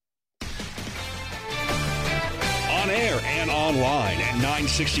and online at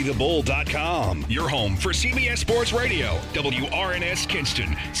 960thebull.com. Your home for CBS Sports Radio, WRNS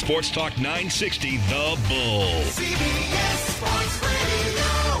Kinston, Sports Talk 960 The Bull. CBS Sports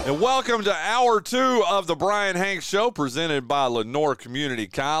Radio. And welcome to Hour 2 of the Bryan Hanks Show, presented by Lenore Community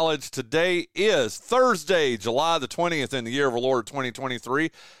College. Today is Thursday, July the 20th in the year of our Lord 2023.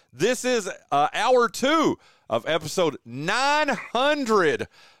 This is Hour 2 of episode 900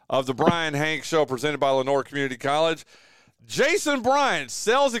 of the Bryan Hanks Show, presented by Lenore Community College. Jason Bryant,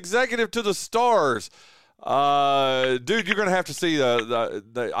 Sales Executive to the Stars. Dude, you're going to have to see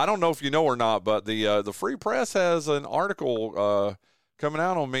the I don't know if you know or not, but the Free Press has an article coming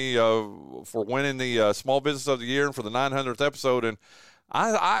out on me for winning the Small Business of the Year and for the 900th episode. And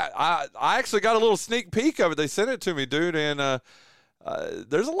I actually got a little sneak peek of it. They sent it to me, dude. And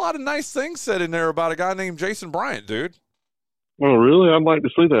there's a lot of nice things said in there about a guy named Jason Bryant, dude. Oh, really? I'd like to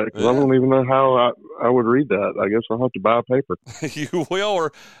see that because I don't even know how I would read that. I guess I'll have to buy a paper. You will,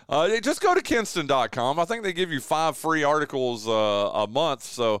 or just go to Kinston.com. I think they give you 5 free articles a month,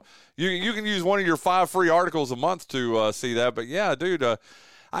 so you can use one of your 5 free articles a month to see that. But, yeah, dude,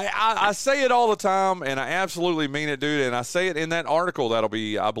 I say it all the time, and I absolutely mean it, dude, and I say it in that article that'll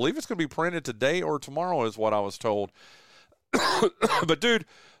be, I believe it's going to be printed today or tomorrow is what I was told. But, dude,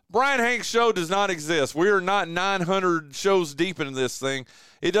 Bryan Hanks Show does not exist. We are not 900 shows deep into this thing.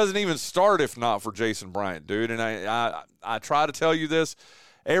 It doesn't even start if not for Jason Bryant, dude. And I try to tell you this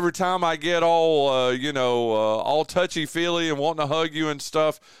every time I get all, all touchy-feely and wanting to hug you and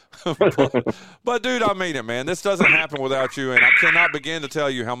stuff. but, dude, I mean it, man. This doesn't happen without you, and I cannot begin to tell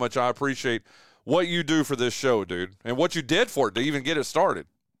you how much I appreciate what you do for this show, dude, and what you did for it to even get it started.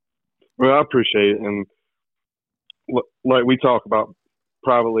 Well, I appreciate it. And like we talk about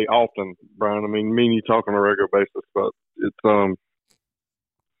privately often, Brian. I mean, me and you talk on a regular basis, but it's,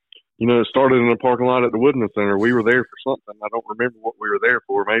 it started in the parking lot at the Woodman Center. We were there for something. I don't remember what we were there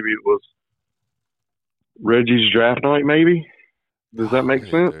for. Maybe it was Reggie's draft night, maybe? Does that make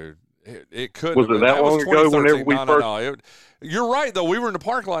sense? Dude. It couldn't. Was it that long ago whenever we first? No. You're right, though. We were in the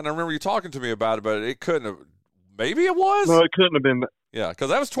parking lot, and I remember you talking to me about it, but it couldn't have. Maybe it was? No, it couldn't have been. Yeah, because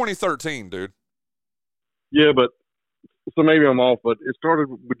that was 2013, dude. Yeah, but so maybe I'm off, but it started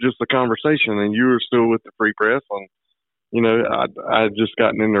with just a conversation, and you were still with the Free Press, and I had just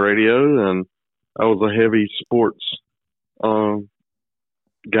gotten into radio, and I was a heavy sports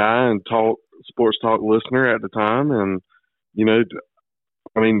guy and sports talk listener at the time, and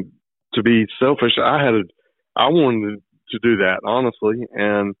to be selfish, I wanted to do that honestly,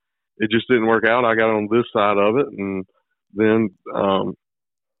 and it just didn't work out. I got on this side of it, and then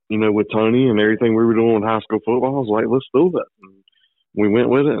with Tony and everything we were doing in high school football, I was like, let's do that. And we went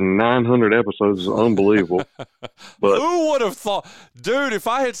with it, and 900 episodes is unbelievable. But who would have thought? Dude, if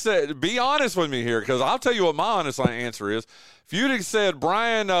I had said, be honest with me here, because I'll tell you what my honest answer is. If you'd have said,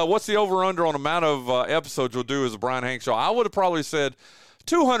 Brian, what's the over-under on amount of episodes you'll do as a Bryan Hanks Show, I would have probably said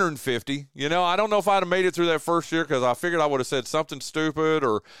 250. I don't know if I'd have made it through that first year because I figured I would have said something stupid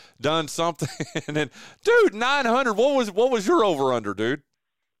or done something. And then, dude, 900, what was your over-under, dude?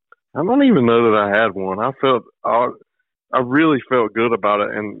 I don't even know that I had one. I really felt good about it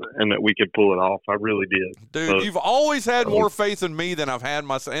and that we could pull it off. I really did. Dude, you've always had more faith in me than I've had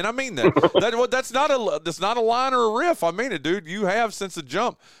myself. And I mean that. That's not a line or a riff. I mean it, dude. You have since the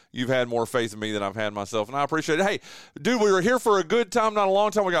jump. You've had more faith in me than I've had myself, and I appreciate it. Hey, dude, we were here for a good time, not a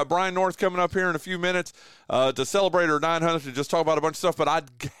long time. We got Brian North coming up here in a few minutes to celebrate our 900 and just talk about a bunch of stuff, but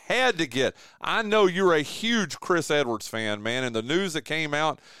I know you're a huge Chris Edwards fan, man, and the news that came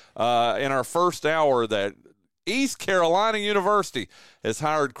out in our first hour that East Carolina University has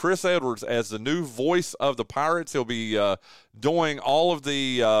hired Chris Edwards as the new voice of the Pirates. He'll be doing all of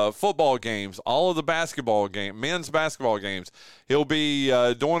the football games, all of the men's basketball games. He'll be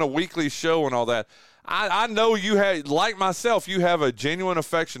doing a weekly show and all that. I know you have, like myself, you have a genuine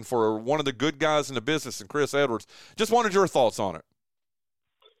affection for one of the good guys in the business, and Chris Edwards. Just wanted your thoughts on it.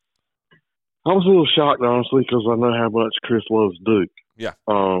 I was a little shocked, honestly, because I know how much Chris loves Duke. Yeah.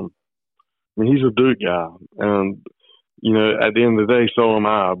 He's a Duke guy, and at the end of the day, so am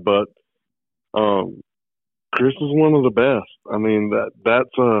I. But Chris is one of the best. I mean,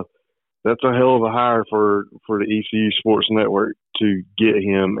 that's a hell of a hire for the ECU Sports Network to get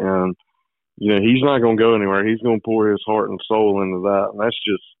him, and he's not going to go anywhere. He's going to pour his heart and soul into that, and that's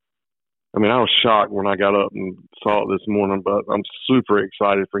just. I mean, I was shocked when I got up and saw it this morning, but I'm super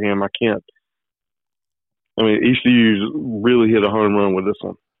excited for him. ECU's really hit a home run with this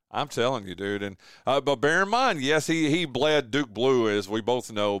one. I'm telling you, dude. And but bear in mind, yes, he bled Duke blue, as we both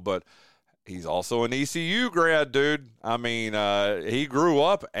know. But He's also an ECU grad, dude. I mean, he grew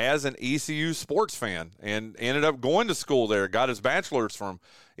up as an ECU sports fan and ended up going to school there, got his bachelor's from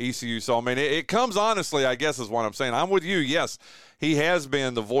ECU. So, I mean, it comes honestly, I guess, is what I'm saying. I'm with you. Yes, he has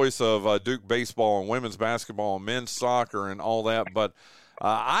been the voice of Duke baseball and women's basketball and men's soccer and all that. But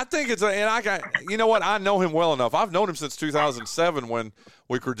I think you know what? I know him well enough. I've known him since 2007 when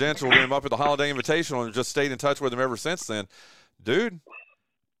we credentialed him up at the Holiday Invitational and just stayed in touch with him ever since then. Dude,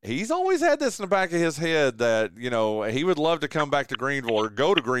 he's always had this in the back of his head that, you know, he would love to come back to Greenville or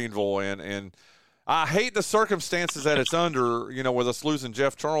go to Greenville. And I hate the circumstances that it's under, you know, with us losing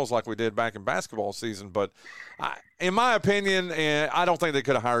Jeff Charles like we did back in basketball season. But in my opinion, I don't think they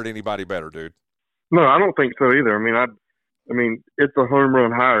could have hired anybody better, dude. No, I don't think so either. I mean, it's a home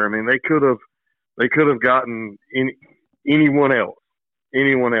run hire. I mean, they could have gotten anyone else.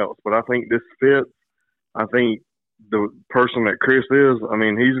 But I think this fits. I think the person that Chris is, I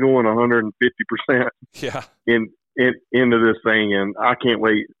mean, he's going 150% into this thing, and I can't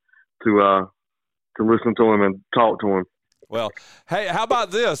wait to listen to him and talk to him. Well, hey, how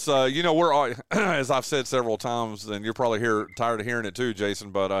about this? You know, we're all, as I've said several times, and you're probably tired of hearing it too, Jason.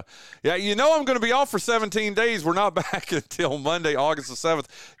 But yeah, you know, I'm going to be off for 17 days. We're not back until Monday, August the 7th.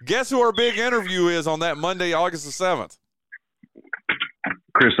 Guess who our big interview is on that Monday, August the 7th?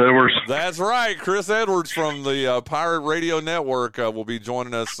 Chris Edwards. That's right. Chris Edwards from the Pirate Radio Network will be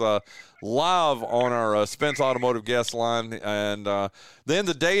joining us live on our Spence Automotive guest line. And then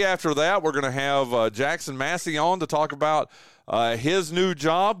the day after that, we're going to have Jackson Massey on to talk about his new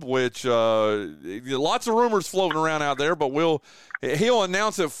job, which lots of rumors floating around out there, but he'll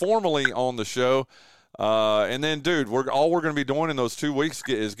announce it formally on the show. And then, dude, all we're going to be doing in those 2 weeks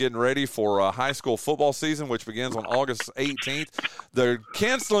is getting ready for high school football season, which begins on August 18th. The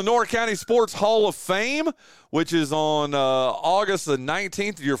Kents-Lenoir County Sports Hall of Fame, which is on August the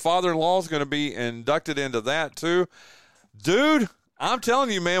 19th. Your father-in-law is going to be inducted into that, too. Dude, I'm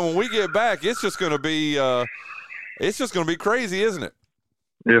telling you, man, when we get back, it's just going to be crazy, isn't it?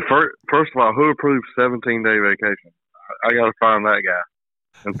 Yeah, first of all, who approved 17-day vacation? I got to find that guy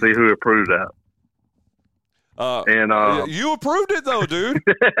and see who approved that. You approved it though, dude.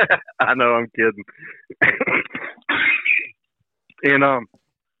 I know, I'm kidding. And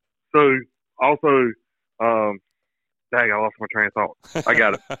so also, dang, I lost my train of thought. I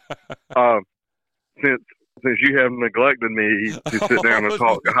got it. Since you have neglected me to sit down and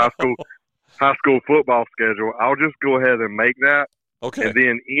talk high school football schedule, I'll just go ahead and make that. Okay. And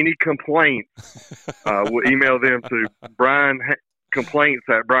then any complaints, we'll email them to Bryan.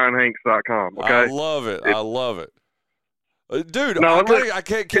 Complaints@BryanHanks.com. Okay. I love it. Dude,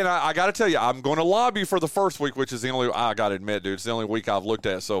 I got to tell you, I'm going to lobby for the first week, which is the only, I got to admit, dude, it's the only week I've looked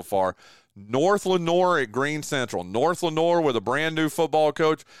at so far. North Lenoir at Green Central. North Lenoir with a brand new football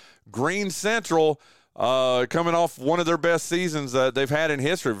coach. Green Central coming off one of their best seasons that they've had in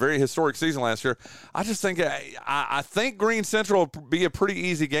history, very historic season last year. I just think, I think Green Central will be a pretty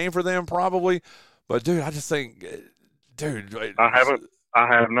easy game for them probably. But, dude, I just think – dude, I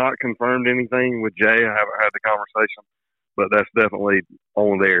have not confirmed anything with Jay. I haven't had the conversation, but that's definitely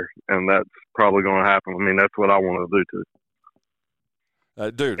on there, and that's probably going to happen. I mean, that's what I want to do too.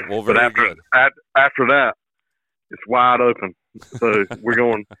 Dude, well, very good. After that, it's wide open. So we're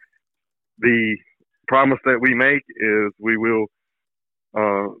going. The promise that we make is we will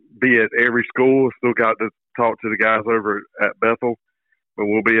be at every school. Still got to talk to the guys over at Bethel. But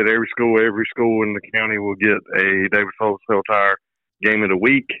we'll be at every school. Every school in the county will get a David Holbrook Tire game of the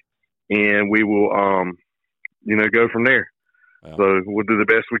week, and we will, go from there. Wow. So we'll do the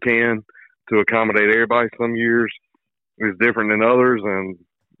best we can to accommodate everybody. Some years is different than others, and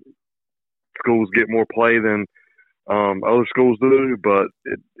schools get more play than other schools do, but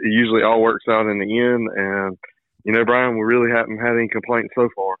it usually all works out in the end. And, you know, Bryan, we really haven't had any complaints so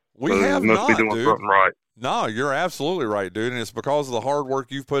far. We have must not, be doing dude. something right. No, you're absolutely right, dude. And it's because of the hard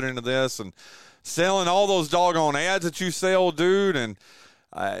work you've put into this and selling all those doggone ads that you sell, dude. And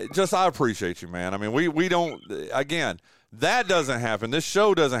I appreciate you, man. I mean, we don't, again, that doesn't happen. This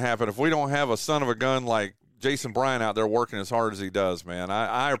show doesn't happen if we don't have a son of a gun like Jason Bryant out there working as hard as he does, man.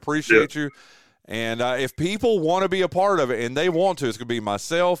 I appreciate you. And if people want to be a part of it, and they want to, it's going to be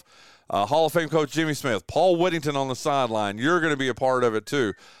myself, Hall of Fame coach Jimmy Smith, Paul Whittington on the sideline. You're going to be a part of it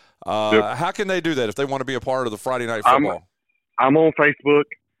too. How can they do that if they want to be a part of the Friday Night Football? I'm on Facebook.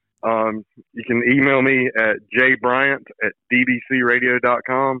 You can email me at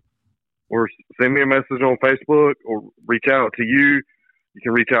jbryant@ddcradio.com or send me a message on Facebook or reach out to you. You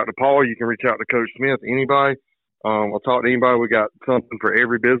can reach out to Paul. You can reach out to Coach Smith, anybody. I'll talk to anybody. We got something for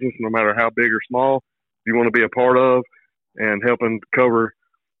every business, no matter how big or small, if you want to be a part of and helping cover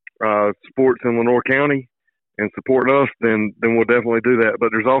sports in Lenoir County and supporting us, then we'll definitely do that.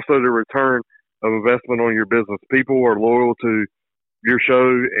 But there's also the return of investment on your business. People are loyal to your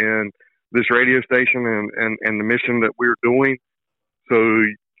show and this radio station and the mission that we're doing. So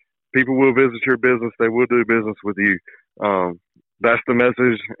people will visit your business. They will do business with you. That's the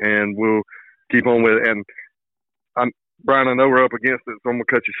message, and we'll keep on with it. And Bryan, I know we're up against it, so I'm going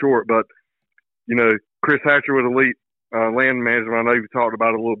to cut you short. But, Chris Hatcher with Elite Land Management, I know you've talked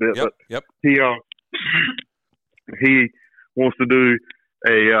about it a little bit, but he wants to do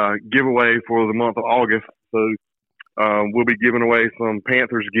a giveaway for the month of August. So we'll be giving away some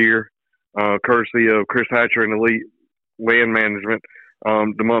Panthers gear, courtesy of Chris Hatcher and Elite Land Management,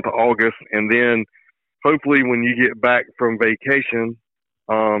 the month of August. And then hopefully when you get back from vacation,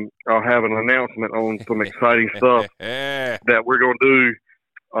 I'll have an announcement on some exciting stuff that we're going to do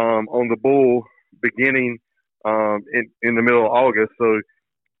on the Bull beginning in the middle of August. So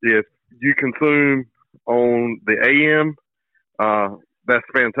if you consume on the AM, that's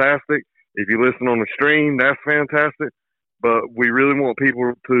fantastic. If you listen on the stream, that's fantastic. But we really want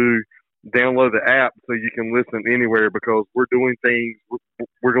people to download the app so you can listen anywhere, because we're doing things.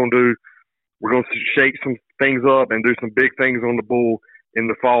 We're going to shake some things up and do some big things on the Bull in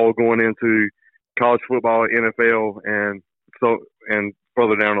the fall, going into college football, NFL, and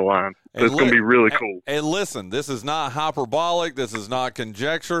further down the line. So it's going to be really cool. And listen, this is not hyperbolic. This is not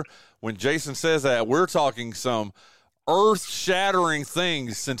conjecture. When Jason says that, we're talking some earth-shattering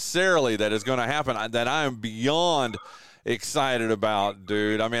things, sincerely, that is going to happen, that I am beyond excited about,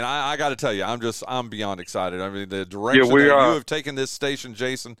 dude. I mean, I got to tell you, I'm beyond excited. I mean, the direction that you have taken this station,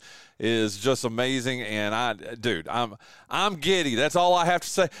 Jason, is just amazing. And I'm giddy. That's all I have to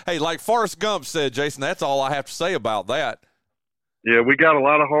say. Hey, like Forrest Gump said, Jason, that's all I have to say about that. Yeah, we got a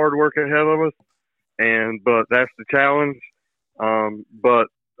lot of hard work ahead of us, but that's the challenge. But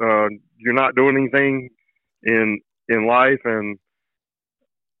you're not doing anything in life and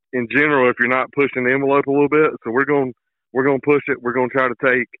in general if you're not pushing the envelope a little bit. So we're going to push it. We're going to try to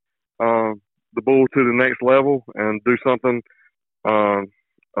take the Bull to the next level and do something, a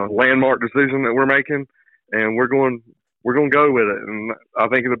landmark decision that we're making, and we're going to go with it. And I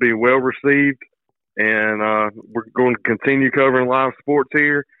think it'll be well received. And we're going to continue covering live sports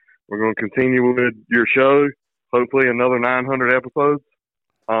here. We're going to continue with your show, hopefully another 900 episodes.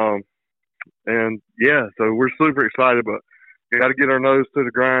 And yeah, so we're super excited, but we got to get our nose to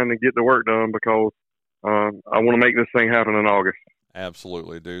the grind and get the work done, because I want to make this thing happen in August.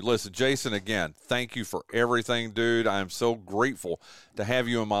 Absolutely, dude. Listen, Jason, again, thank you for everything, dude. I am so grateful to have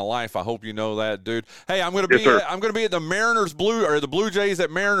you in my life. I hope you know that, dude. Hey, I'm going to be at the the Blue Jays at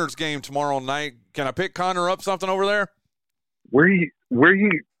Mariners game tomorrow night. Can I pick Connor up something over there? Where you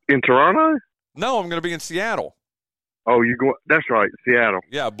in Toronto? No, I'm going to be in Seattle. Oh, you go? That's right, Seattle.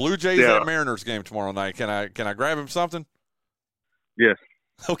 Yeah, Blue Jays at Mariners game tomorrow night. Can I grab him something? Yes.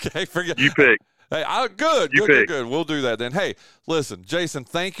 Okay, forget you pick. Hey, good. We'll do that then. Hey, listen, Jason,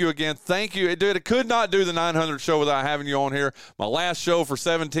 thank you again. Thank you. Dude, I could not do the 900 show without having you on here. My last show for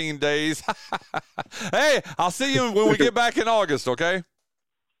 17 days. Hey, I'll see you when we get back in August, okay?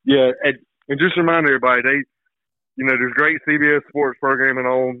 Yeah, and just remind everybody, there's great CBS sports programming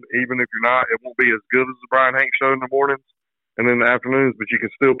on. Even if you're not, it won't be as good as the Bryan Hanks show in the mornings and in the afternoons, but you can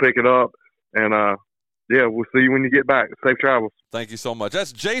still pick it up. And, yeah, we'll see you when you get back. Safe travels. Thank you so much.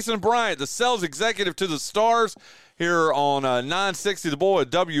 That's Jason Bryant, the sales executive to the Stars here on 960 The Bull at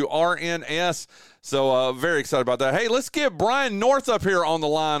WRNS. So very excited about that. Hey, let's get Bryan North up here on the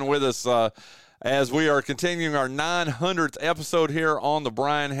line with us as we are continuing our 900th episode here on the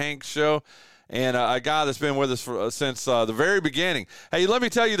Bryan Hanks Show. And a guy that's been with us since the very beginning. Hey, let me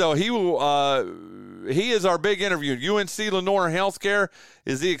tell you, though, he is our big interview. UNC Lenoir Healthcare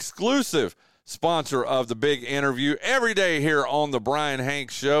is the exclusive sponsor of the big interview every day here on the Bryan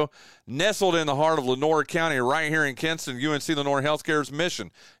Hanks Show. Nestled in the heart of Lenoir County, right here in Kinston, UNC Lenoir Healthcare's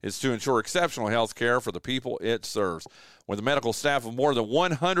mission is to ensure exceptional health care for the people it serves. With a medical staff of more than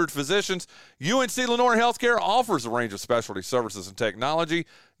 100 physicians, UNC Lenoir Healthcare offers a range of specialty services and technology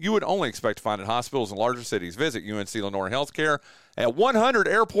you would only expect to find at hospitals in larger cities. Visit UNC Lenoir Healthcare at 100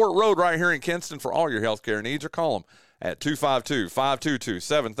 Airport Road right here in Kinston for all your healthcare needs, or call them at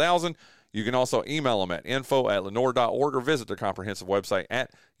 252-522-7000. You can also email them at info@lenore.org or visit their comprehensive website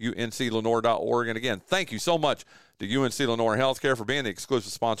at unclenore.org. And again, thank you so much to UNC Lenoir Healthcare for being the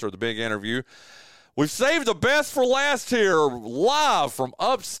exclusive sponsor of the big interview. We've saved the best for last here, live from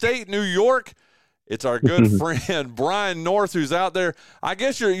upstate New York. It's our good friend Bryan North, who's out there. I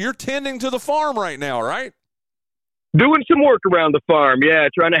guess you're tending to the farm right now, right? Doing some work around the farm, yeah,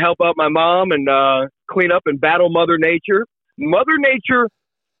 trying to help out my mom and clean up and battle Mother Nature. Mother Nature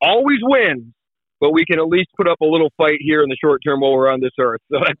always wins, but we can at least put up a little fight here in the short term while we're on this earth.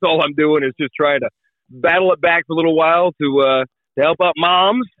 So that's all I'm doing is just trying to battle it back for a little while to help out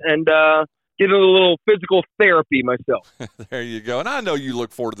moms and get a little physical therapy myself. There you go. And I know you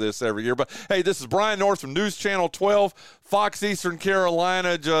look forward to this every year. But, hey, this is Bryan North from News Channel 12, Fox Eastern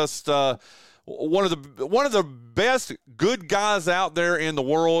Carolina. Just one of the best good guys out there in the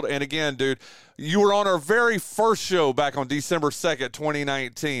world. And, again, dude, you were on our very first show back on December 2nd,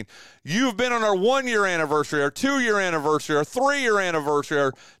 2019. You've been on our 1-year anniversary, our 2-year anniversary, our 3-year anniversary,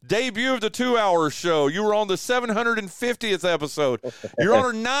 our debut of the 2-hour show. You were on the 750th episode. You're on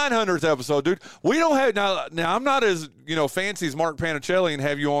our 900th episode, dude. We don't have now I'm not as, fancy as Mark Panichelli and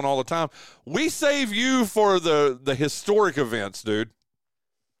have you on all the time. We save you for the historic events, dude.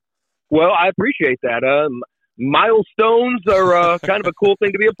 Well, I appreciate that. Milestones are kind of a cool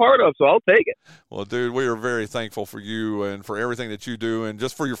thing to be a part of, so I'll take it. Well, dude, we are very thankful for you and for everything that you do and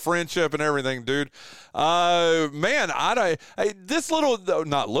just for your friendship and everything, dude. Man, this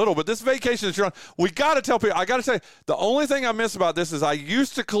this vacation that you're on, we got to tell people, I got to say, the only thing I miss about this is I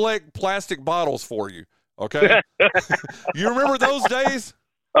used to collect plastic bottles for you, okay? You remember those days?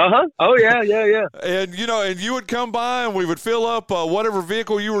 Uh-huh. Oh, yeah. And, and you would come by and we would fill up whatever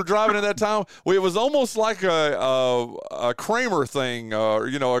vehicle you were driving at that time. It was almost like a Kramer thing,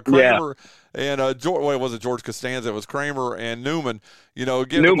 a Kramer and was it George Costanza? It was Kramer and Newman,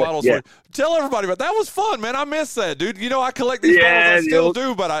 getting the bottles. Yeah. Tell everybody about that. Was fun, man. I miss that, dude. I collect these bottles. I still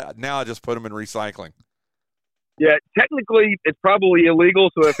do, but now I just put them in recycling. Yeah, technically, it's probably illegal.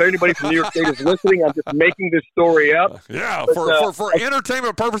 So if anybody from New York State is listening, I'm just making this story up. Yeah, for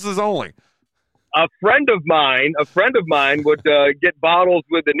entertainment purposes only. A friend of mine would get bottles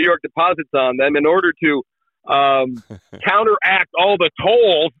with the New York deposits on them in order to counteract all the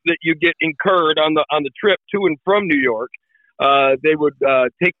tolls that you get incurred on the trip to and from New York. They would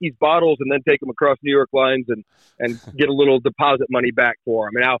take these bottles and then take them across New York lines and get a little deposit money back for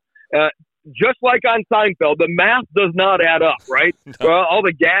them. Now, just like on Seinfeld, the math does not add up, right? No. Well, all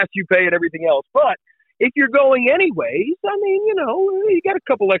the gas you pay and everything else. But if you're going anyways, I mean, you got a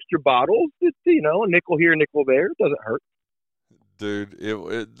couple extra bottles. It's, a nickel here, nickel there. It doesn't hurt.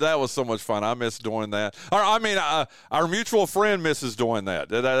 Dude, that was so much fun. I miss doing that. Our mutual friend misses doing that.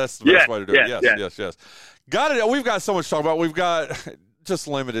 That's the best way to do it. Yes. Got it. We've got so much to talk about. We've got just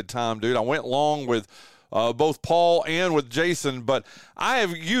limited time, dude. I went long with both Paul and with Jason, but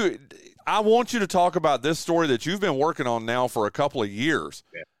I want you to talk about this story that you've been working on now for a couple of years.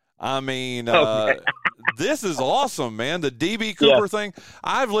 Yeah. I mean, this is awesome, man. The DB Cooper thing.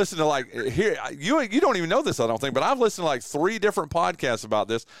 I've listened to you don't even know this, I don't think, but I've listened to 3 different podcasts about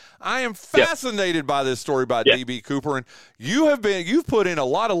this. I am fascinated by this story about DB Cooper, and you've put in a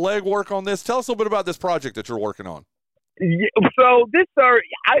lot of legwork on this. Tell us a little bit about this project that you're working on. Yeah, so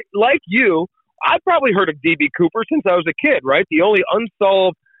I've probably heard of DB Cooper since I was a kid, right? The only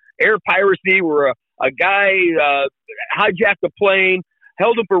unsolved air piracy where a guy hijacked a plane,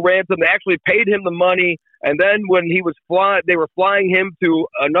 held him for ransom. They actually paid him the money. And then when he was they were flying him to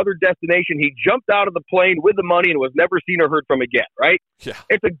another destination. He jumped out of the plane with the money and was never seen or heard from again, right? Yeah.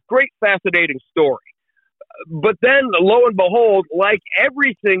 It's a great, fascinating story. But then, lo and behold, like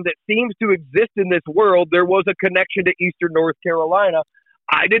everything that seems to exist in this world, there was a connection to Eastern North Carolina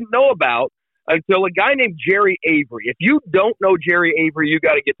I didn't know about until a guy named Jerry Avery. If you don't know Jerry Avery, you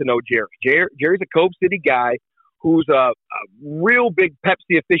got to get to know Jerry. Jerry's a Cove City guy who's a real big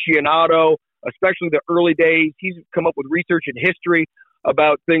Pepsi aficionado, especially the early days. He's come up with research and history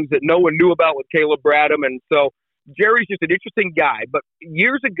about things that no one knew about with Caleb Bradham. And so Jerry's just an interesting guy. But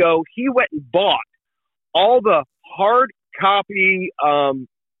years ago, he went and bought all the hard copy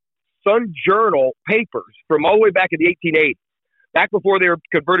Sun Journal papers from all the way back in the 1880s. Back before they were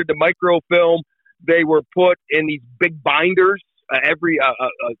converted to microfilm, they were put in these big binders, a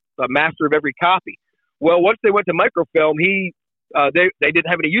master of every copy. Well, once they went to microfilm, they didn't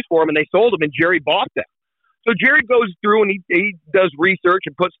have any use for them, and they sold them, and Jerry bought them. So Jerry goes through and he does research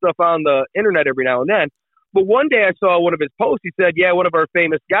and puts stuff on the internet every now and then. But one day I saw one of his posts. He said, yeah, one of our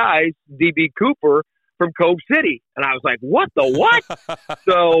famous guys, DB Cooper from Cove City. And I was like, what the what?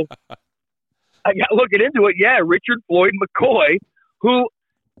 So I got looking into it. Yeah, Richard Floyd McCoy, who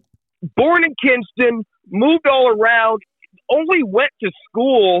born in Kinston, moved all around, only went to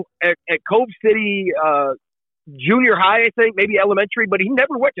school at Cove City junior high, I think, maybe elementary, but he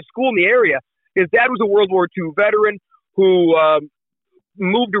never went to school in the area. His dad was a World War II veteran who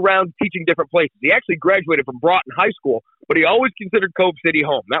moved around teaching different places. He actually graduated from Broughton High School, but he always considered Cove City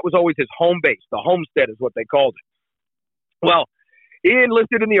home. That was always his home base. The homestead is what they called it. Well, he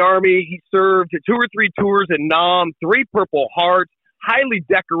enlisted in the Army. He served 2 or 3 tours in Nam, 3 Purple Hearts, highly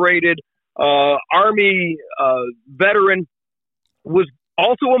decorated Army veteran, was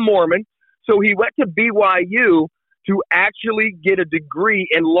also a Mormon. So he went to BYU to actually get a degree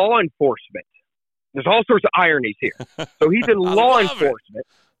in law enforcement. There's all sorts of ironies here. So he's in law enforcement.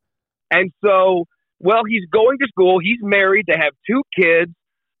 And so, well, he's going to school. He's married. They have 2 kids.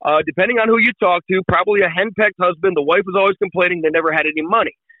 Depending on who you talk to, probably a henpecked husband. The wife was always complaining they never had any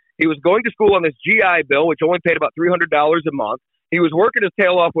money. He was going to school on this GI Bill, which only paid about $300 a month. He was working his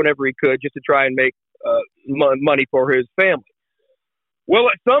tail off whenever he could just to try and make money for his family. Well,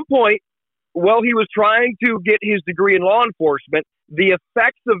 at some point, while he was trying to get his degree in law enforcement, the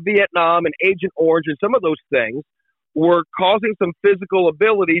effects of Vietnam and Agent Orange and some of those things were causing some physical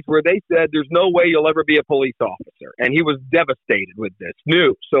abilities where they said there's no way you'll ever be a police officer. And he was devastated with this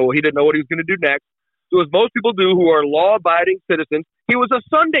news. So he didn't know what he was going to do next. So as most people do who are law-abiding citizens, he was a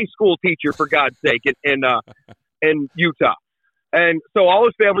Sunday school teacher, for God's sake, in Utah. And so all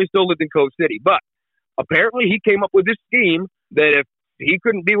his family still lived in Cove City. But apparently he came up with this scheme that if he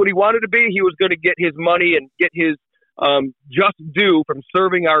couldn't be what he wanted to be, he was going to get his money and get his just due from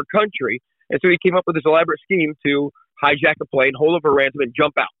serving our country. And so he came up with this elaborate scheme to hijack a plane, hold up a ransom, and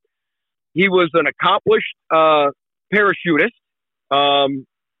jump out. He was an accomplished parachutist.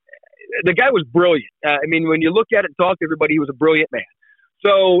 The guy was brilliant. I mean, when you look at it and talk to everybody, he was a brilliant man.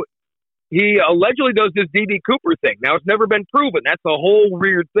 So he allegedly does this D.B. Cooper thing. Now, it's never been proven. That's the whole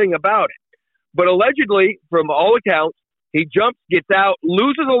weird thing about it. But allegedly, from all accounts, he jumps, gets out,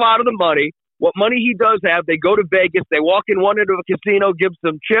 loses a lot of the money. What money he does have, they go to Vegas. They walk in one end of a casino, give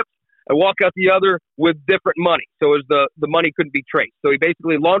some chips, and walk out the other with different money. So as the money couldn't be traced. So he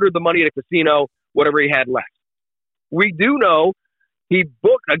basically laundered the money at a casino, whatever he had left. We do know he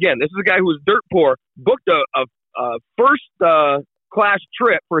booked, again, this is a guy who was dirt poor, booked a first-class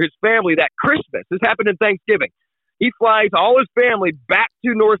trip for his family that Christmas. This happened in Thanksgiving. He flies all his family back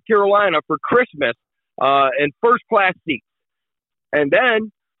to North Carolina for Christmas in first-class seats. And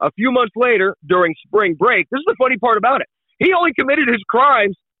then a few months later, during spring break, this is the funny part about it. He only committed his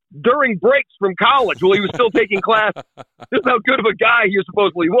crimes during breaks from college while he was still taking class. This is how good of a guy he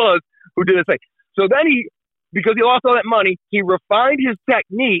supposedly was who did this thing. So then because he lost all that money, he refined his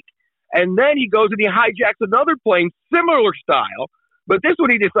technique, and then he goes and he hijacks another plane, similar style. But this one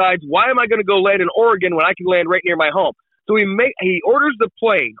he decides, why am I going to go land in Oregon when I can land right near my home? So he orders the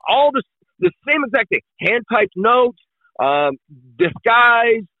plane, all the same exact thing, hand-typed notes,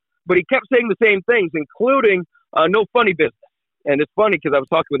 disguise, but he kept saying the same things, including no funny business. And it's funny because I was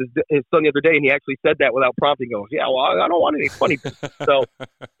talking with his son the other day, and he actually said that without prompting. He goes, yeah, well, I don't want any funny business. So,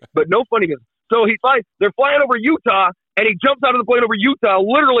 but no funny business. So they're flying over Utah, and he jumps out of the plane over Utah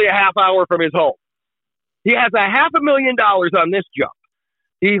literally a half hour from his home. He has $500,000 on this jump.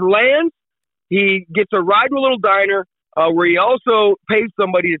 He lands, he gets a ride to a little diner where he also pays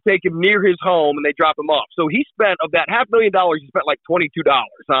somebody to take him near his home, and they drop him off. So he spent, of that $500,000, he spent like $22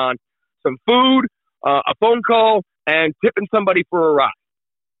 on some food, a phone call, and tipping somebody for a ride.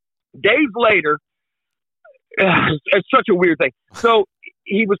 Days later, it's such a weird thing. So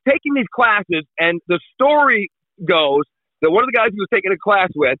he was taking these classes, and the story goes that one of the guys he was taking a class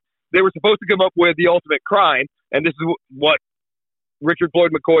with, they were supposed to come up with the ultimate crime, and this is what Richard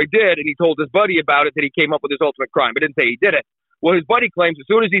Floyd McCoy did, and he told his buddy about it, that he came up with his ultimate crime, but didn't say he did it. Well, his buddy claims as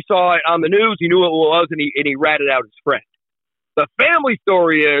soon as he saw it on the news, he knew what it was, and he ratted out his friend. The family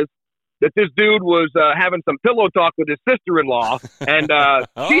story is that this dude was having some pillow talk with his sister-in-law, and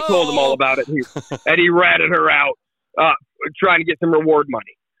she told him all about it, and he ratted her out trying to get some reward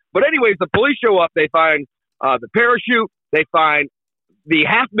money. But anyways, the police show up. They find the parachute. They find the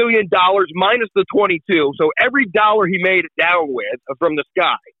 $500,000 minus the 22. So every dollar he made it down with from the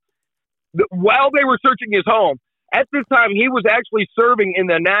sky. While they were searching his home, at this time, he was actually serving in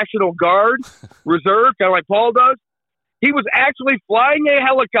the National Guard Reserve, kind of like Paul does. He was actually flying a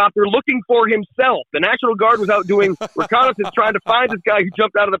helicopter looking for himself. The National Guard was out doing reconnaissance trying to find this guy who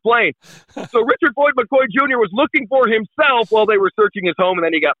jumped out of the plane. So Richard Floyd McCoy Jr. was looking for himself while they were searching his home, and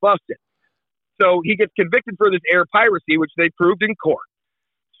then he got busted. So he gets convicted for this air piracy, which they proved in court.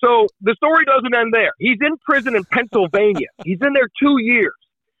 So the story doesn't end there. He's in prison in Pennsylvania. He's in there 2 years.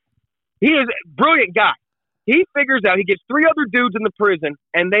 He is a brilliant guy. He figures out, he gets 3 other dudes in the prison,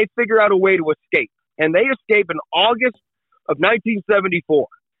 and they figure out a way to escape. And they escape in August of 1974.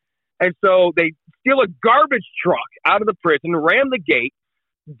 And so they steal a garbage truck out of the prison, ram the gate,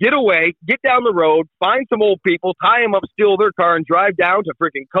 get away, get down the road, find some old people, tie them up, steal their car, and drive down to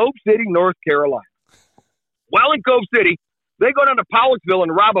freaking Cove City, North Carolina. While in Cove City, they go down to Pollocksville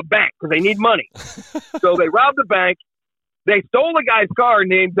and rob a bank because they need money. So they rob the bank. They stole a guy's car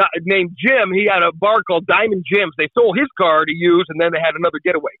named Jim. He had a bar called Diamond Jim's. They stole his car to use, and then they had another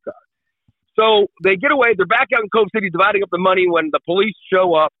getaway car. So they get away. They're back out in Cove City dividing up the money when the police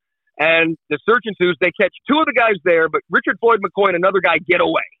show up, and the search ensues. They catch two of the guys there, but Richard Floyd McCoy and another guy get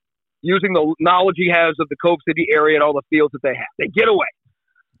away using the knowledge he has of the Cove City area and all the fields that they have. They get away.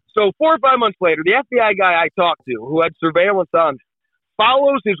 So 4 or 5 months later, the FBI guy I talked to, who had surveillance on him,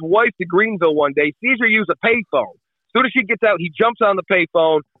 follows his wife to Greenville one day, sees her use a payphone. As soon as she gets out, he jumps on the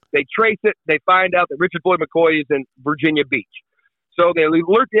payphone. They trace it. They find out that Richard Floyd McCoy is in Virginia Beach. So they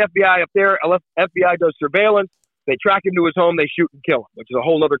alert the FBI up there. FBI does surveillance. They track him to his home. They shoot and kill him, which is a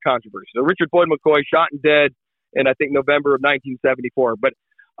whole other controversy. So Richard Floyd McCoy shot and dead in, I think, November of 1974. But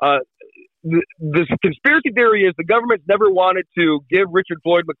the conspiracy theory is the government never wanted to give Richard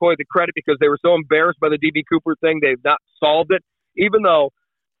Floyd McCoy the credit because they were so embarrassed by the D.B. Cooper thing. They've not solved it, even though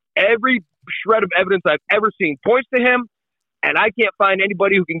every shred of evidence I've ever seen points to him, and I can't find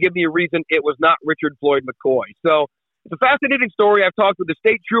anybody who can give me a reason it was not Richard Floyd McCoy. So it's a fascinating story. I've talked with the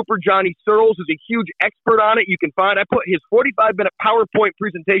state trooper, Johnny Searles, who's a huge expert on it. You can find, I put his 45-minute PowerPoint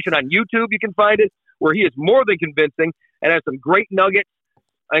presentation on YouTube. You can find it, where he is more than convincing and has some great nuggets,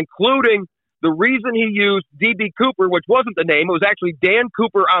 including the reason he used D.B. Cooper, which wasn't the name. It was actually Dan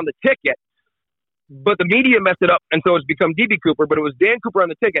Cooper on the ticket, but the media messed it up, and so it's become D.B. Cooper, but it was Dan Cooper on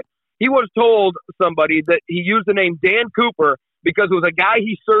the ticket. He was told somebody that he used the name Dan Cooper because it was a guy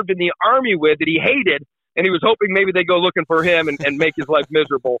he served in the Army with that he hated, and he was hoping maybe they go looking for him and make his life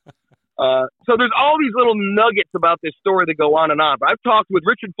miserable. So there's all these little nuggets about this story that go on and on. But I've talked with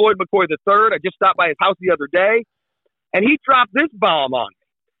Richard Floyd McCoy III. I just stopped by his house the other day, and he dropped this bomb on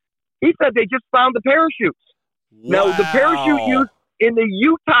me. He said they just found the parachutes. Wow. Now, the parachute used in the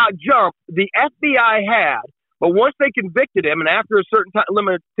Utah jump, the FBI had, but once they convicted him, and after a certain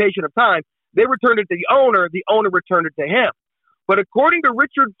limitation of time, they returned it to the owner returned it to him. But according to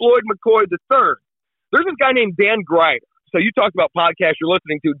Richard Floyd McCoy III, there's this guy named Dan Grider. So you talked about podcasts you're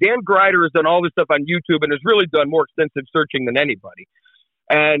listening to. Dan Grider has done all this stuff on YouTube and has really done more extensive searching than anybody.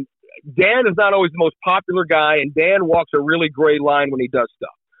 And Dan is not always the most popular guy, and Dan walks a really gray line when he does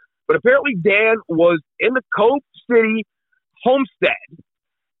stuff. But apparently Dan was in the Cove City homestead,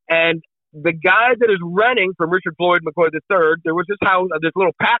 and the guy that is renting from Richard Floyd McCoy III, there was this house, this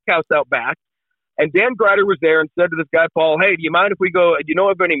little pack house out back, and Dan Grider was there and said to this guy, Paul, hey, do you mind if we go, do you know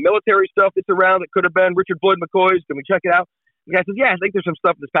of any military stuff that's around that could have been Richard Floyd McCoy's? Can we check it out? The guy says, yeah, I think there's some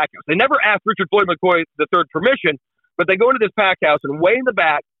stuff in this pack house. They never asked Richard Floyd McCoy III permission, but they go into this pack house, and way in the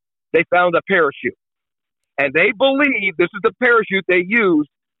back, they found a parachute. And they believe this is the parachute he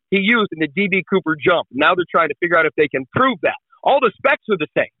used in the D.B. Cooper jump. Now they're trying to figure out if they can prove that. All the specs are the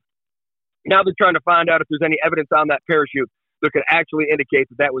same. Now they're trying to find out if there's any evidence on that parachute that could actually indicate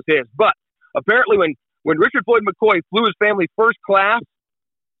that that was his. But apparently when Richard Floyd McCoy flew his family first class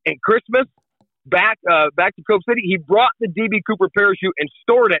in Christmas back to Cove City, he brought the D.B. Cooper parachute and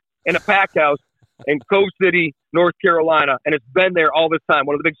stored it in a pack house in Cove City, North Carolina, and it's been there all this time.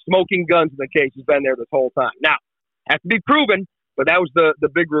 One of the big smoking guns in the case has been there this whole time. Now, has to be proven, but that was the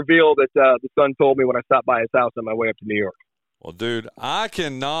big reveal that the son told me when I stopped by his house on my way up to New York. Well, dude, I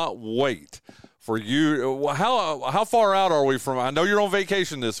cannot wait for you. How far out are we from? I know you're on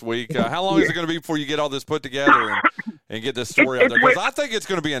vacation this week. How long is it going to be before you get all this put together and get this story out there? Because I think it's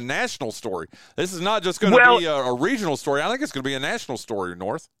going to be a national story. This is not just going to be a regional story. I think it's going to be a national story,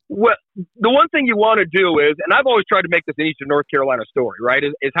 North. Well, the one thing you want to do is, and I've always tried to make this an Eastern North Carolina story, right,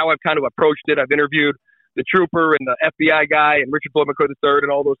 is how I've kind of approached it. I've interviewed the trooper and the FBI guy and Richard Floyd McCoy III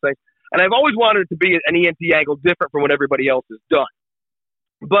and all those things. And I've always wanted it to be an ENT angle different from what everybody else has done.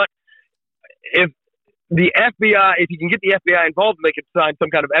 But if you can get the FBI involved and they can sign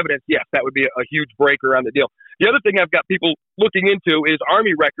some kind of evidence, yes, that would be a huge breaker on the deal. The other thing I've got people looking into is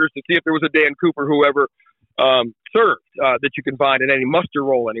Army records to see if there was a Dan Cooper whoever served that you can find in any muster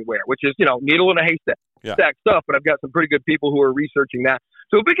roll anywhere, which is, needle in a haystack stuff. But I've got some pretty good people who are researching that.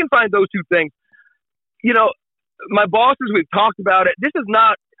 So if we can find those two things, my bosses, we've talked about it. This is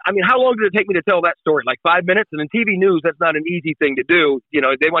not, how long did it take me to tell that story? Like 5 minutes? And in TV news, that's not an easy thing to do.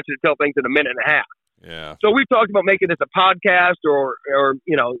 They want you to tell things in a minute and a half. Yeah. So we've talked about making this a podcast or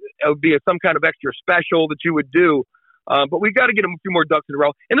it would be some kind of extra special that you would do. But we've got to get a few more ducks in a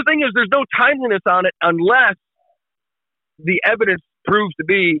row. And the thing is, there's no timeliness on it unless the evidence proves to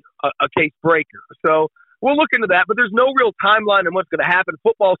be a case breaker. So we'll look into that, but there's no real timeline on what's going to happen.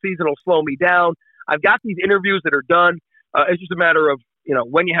 Football season will slow me down. I've got these interviews that are done. It's just a matter of,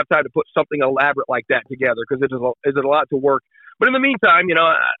 when you have time to put something elaborate like that together, because it is a lot to work. But in the meantime,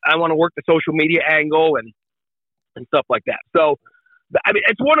 I want to work the social media angle and stuff like that. So I mean,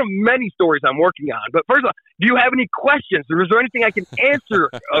 it's one of many stories I'm working on. But first of all, do you have any questions? Or is there anything I can answer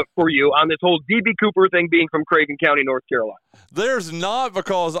for you on this whole D.B. Cooper thing being from Craven County, North Carolina? There's not,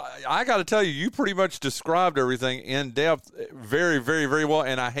 because I got to tell you, you pretty much described everything in depth very, very, very well.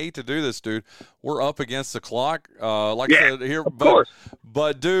 And I hate to do this, dude. We're up against the clock, I said here. Of course.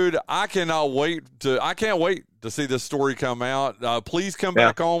 But, dude, I can't wait to see this story come out. Please come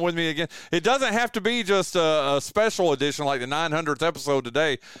back on with me again. It doesn't have to be just a special edition like the 900th episode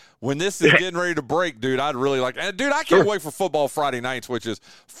today. When this is getting ready to break, dude, I'd really like. Dude, I can't wait for Football Friday Nights, which is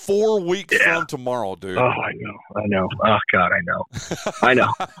 4 weeks from tomorrow, dude. Oh, I know. Oh, God, I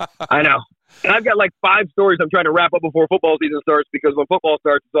know. And I've got like 5 stories I'm trying to wrap up before football season starts, because when football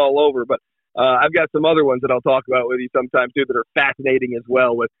starts, it's all over. But I've got some other ones that I'll talk about with you sometime, too, that are fascinating as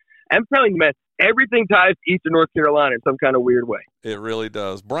well. I'm telling you, man, everything ties to Eastern North Carolina in some kind of weird way. It really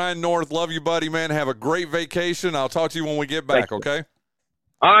does. Bryan North, love you, buddy, man. Have a great vacation. I'll talk to you when we get back, okay?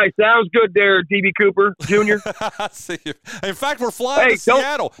 All right, sounds good there, D.B. Cooper Jr. See you. In fact, we're flying to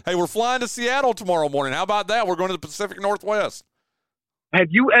Seattle. Hey, we're flying to Seattle tomorrow morning. How about that? We're going to the Pacific Northwest. Have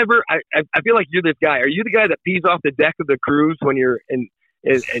you ever? I feel like you're this guy. Are you the guy that pees off the deck of the cruise when you're in?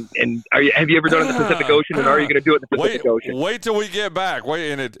 And have you ever done it in the Pacific Ocean? And are you going to do it in the Pacific Ocean? Wait till we get back.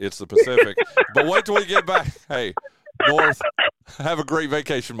 It's the Pacific. But wait till we get back. Hey, North, have a great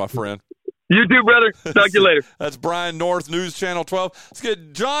vacation, my friend. You too, brother. Talk to you later. That's Bryan North, News Channel 12. Let's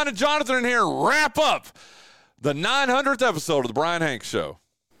get John and Jonathan in here and wrap up the 900th episode of the Bryan Hanks Show.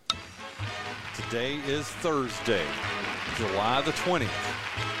 Today is Thursday, July the 20th,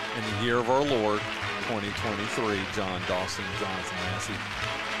 in the year of our Lord, 2023. John Dawson, Jonathan Massey.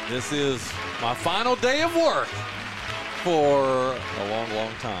 This is my final day of work for a long,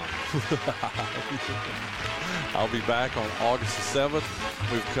 long time. I'll be back on August the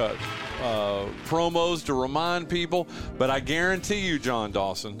 7th. We've cut promos to remind people, but I guarantee you, John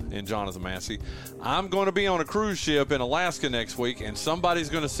Dawson and Jonathan Massey, I'm going to be on a cruise ship in Alaska next week, and somebody's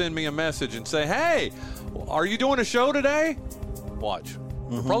going to send me a message and say, hey, are you doing a show today? Watch.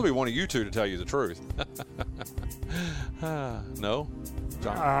 It'll probably be one of you two, to tell you the truth. No?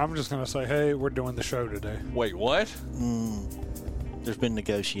 John? I'm just going to say, hey, we're doing the show today. Wait, what? There's been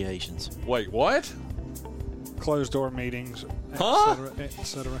negotiations. Wait, what? Closed door meetings, Huh? et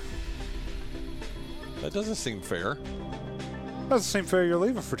cetera. That doesn't seem fair. Doesn't seem fair you're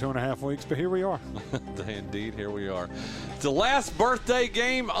leaving for 2.5 weeks, but here we are. Indeed, here we are. It's the last birthday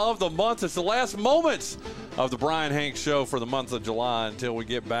game of the month. It's the last moments of the Bryan Hanks Show for the month of July until we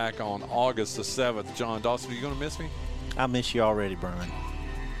get back on August the 7th. John Dawson, are you going to miss me? I miss you already, Bryan.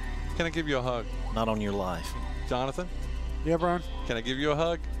 Can I give you a hug? Not on your life. Jonathan, Yeah, Bryan? can I give you a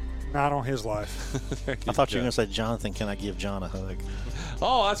hug? Not on his life. I thought you were going to say, Jonathan, can I give John a hug?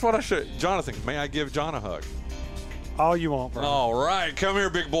 Oh, that's what I should. Jonathan, may I give John a hug? All you want, Bryan. All right, come here,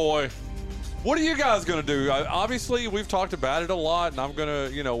 big boy. What are you guys going to do? Obviously, we've talked about it a lot, and I'm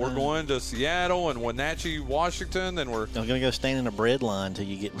going to, we're going to Seattle and Wenatchee, Washington, and we're I'm going to go stand in a bread line till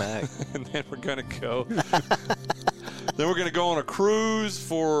you get back. and then we're going to go. Then we're going to go on a cruise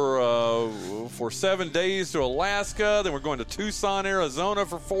for 7 days to Alaska. Then we're going to Tucson, Arizona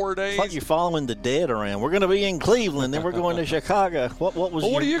for 4 days. It's like you're following the dead around. We're going to be in Cleveland, then we're going to Chicago. What was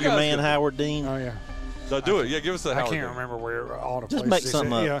Well, what are you your guys man gonna- Howard Dean? Oh, yeah. Do it. Yeah, give us the I Howard. can't Dean. remember where all the Just places. make he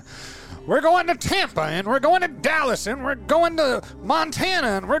something said. up. Yeah. We're going to Tampa, and we're going to Dallas, and we're going to Montana,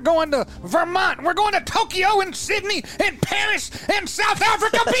 and we're going to Vermont, and we're going to Tokyo and Sydney and Paris and South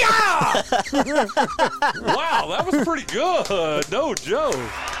Africa. Wow, that was pretty good. No joke.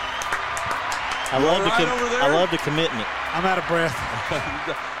 I love right over there? I love the commitment. I'm out of breath.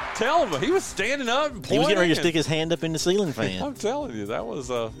 Tell him he was standing up and pointing. He was getting ready to and- stick his hand up in the ceiling fan. I'm telling you, that was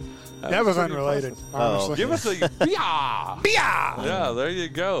That was pretty unrelated. impressive. Honestly. Give us a yeah. Yeah, there you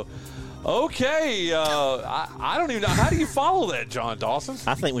go. Okay, I don't even know. How do you follow that, John Dawson?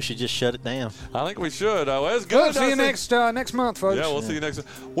 I think we should just shut it down. I think we should. Well, it's Good. good. See you next month, folks. Yeah, we'll see you next.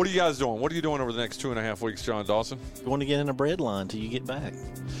 What are you guys doing? What are you doing over the next 2.5 weeks, John Dawson? Going to get in a bread line till you get back.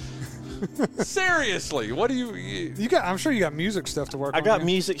 Seriously, what do you? You got. I'm sure you got music stuff to work on. I got yeah.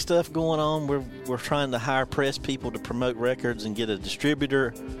 music stuff going on. We're trying to hire press people to promote records and get a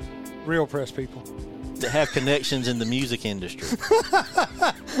distributor Real press people. that have connections in the music industry.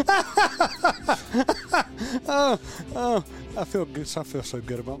 Oh, I feel good. I feel so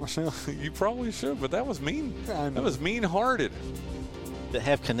good about myself. You probably should, but that was mean. I know. That was mean-hearted. That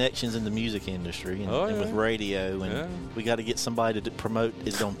have connections in the music industry and, Oh, and yeah. with radio, and Yeah. we got to get somebody to promote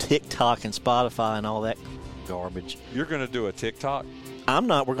it on TikTok and Spotify and all that garbage. You're going to do a TikTok? I'm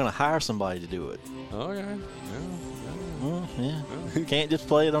not. We're going to hire somebody to do it. Okay. Yeah. Yeah. You can't just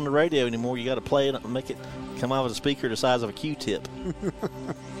play it on the radio anymore. You got to play it and make it come out of a speaker the size of a Q-tip.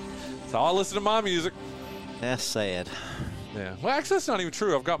 So I listen to my music. That's sad. Yeah. Well, actually, that's not even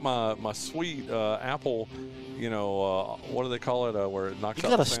true. I've got my sweet Apple, what do they call it, where it knocks You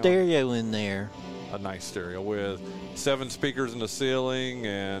out got a the sound? stereo in there. A nice stereo with 7 speakers in the ceiling.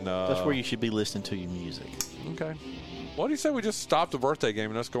 And That's where you should be listening to your music. Okay. What do you say we just stop the birthday game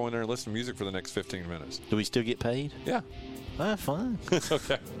and let's go in there and listen to music for the next 15 minutes? Do we still get paid? Yeah. Fine.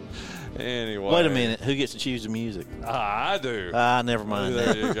 Okay. Anyway. Wait a minute. Who gets to choose the music? I do. Never mind.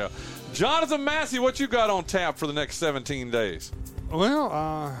 There you go. Jonathan Massey, what you got on tap for the next 17 days?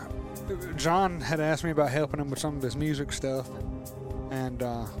 Well, John had asked me about helping him with some of his music stuff, and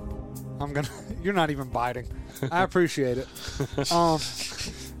I'm gonna. You're not even biting. I appreciate it.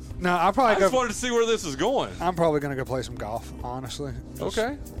 No, I'll probably I just wanted to see where this is going. I'm probably gonna go play some golf. Honestly.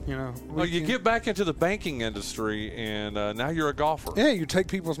 Okay. Well, you get back into the banking industry, and now you're a golfer. Yeah, you take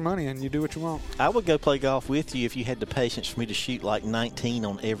people's money and you do what you want. I would go play golf with you if you had the patience for me to shoot like 19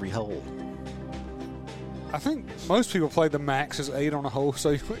 on every hole. I think most people play the max is 8 on a hole,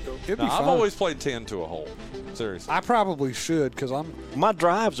 so it'd be fine. I've always played 10 to a hole. Seriously. I probably should because My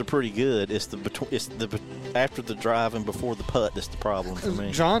drives are pretty good. It's the after the drive and before the putt that's the problem for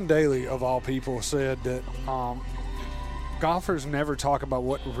me. John Daly, of all people, said that golfers never talk about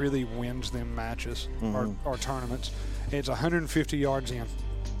what really wins them matches or tournaments. It's 150 yards in.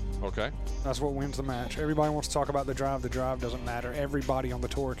 Okay. That's what wins the match. Everybody wants to talk about the drive. The drive doesn't matter. Everybody on the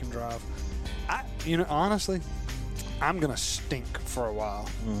tour can drive. Honestly, I'm going to stink for a while.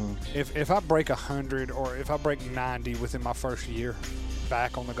 If I break 100 or if I break 90 within my first year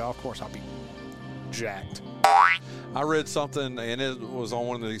back on the golf course, I'll be jacked. I read something, and it was on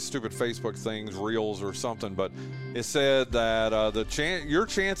one of these stupid Facebook things, Reels or something, but it said that your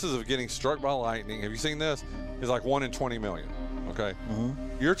chances of getting struck by lightning, have you seen this, is like 1 in 20 million. Okay?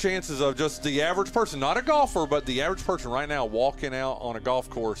 Your chances of just the average person, not a golfer, but the average person right now walking out on a golf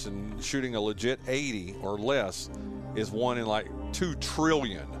course and shooting a legit 80 or less is 1 in like 2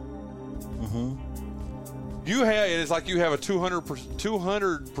 trillion. It's like you have a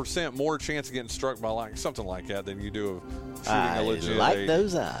 200% more chance of getting struck by lightning, something like that, than you do of shooting a legit 80. I like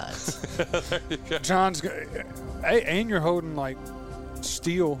those odds. There you go. John's, and you're holding like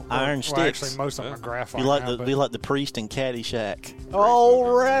steel iron sticks. Actually, most of them are graphite. Be like the priest in Caddyshack.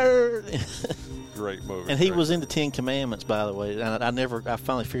 All right. Great movie. And he was in the 10 Commandments, by the way. And I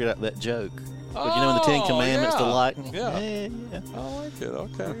finally figured out that joke. But in the 10 Commandments, the lightning. Yeah. I like it.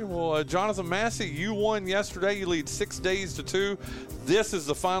 Okay. Well, Jonathan Massey, you won yesterday. You lead 6 days to 2. This is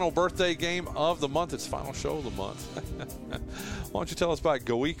the final birthday game of the month. It's the final show of the month. Why don't you tell us about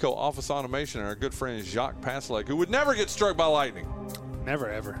GoEco Office Automation and our good friend Jacques Paslek, who would never get struck by lightning? Never,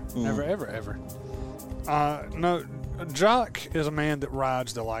 ever. Never, ever, ever. No, Jacques is a man that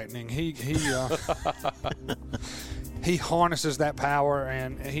rides the lightning. He harnesses that power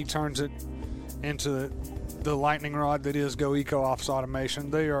and he turns it into the lightning rod that is GoEco Office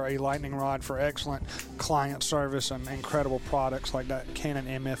Automation. They are a lightning rod for excellent client service and incredible products like that Canon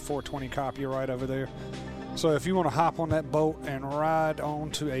MF420 copyright over there. So if you want to hop on that boat and ride on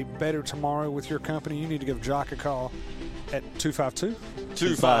to a better tomorrow with your company, you need to give Jacques a call at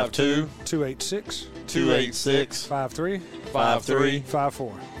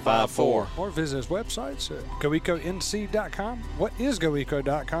 252-256-5354. Or visit his websites at goeconc.com,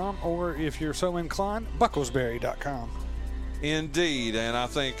 whatisgoeco.com, or if you're so inclined, bucklesberry.com. Indeed, and I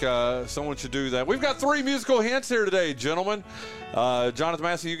think someone should do that. We've got 3 musical hints here today, gentlemen. Jonathan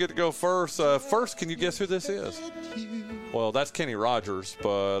Massey, you get to go first. First, can you guess who this is? Well, that's Kenny Rogers,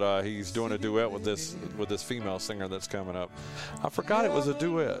 but he's doing a duet with this female singer that's coming up. I forgot it was a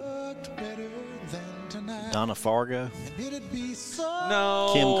duet. Donna Fargo.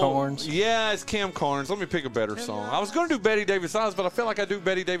 No. Kim Carnes. Yeah, it's Kim Carnes. Let me pick a better song. I was going to do Betty Davis Eyes, but I feel like I do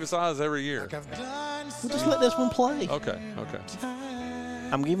Betty Davis Eyes every year. Well, just let this one play. Okay.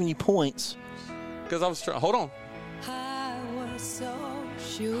 I'm giving you points. Because I was trying. Hold on. I was so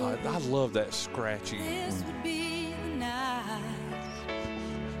sure I love that scratchy. this would be the night.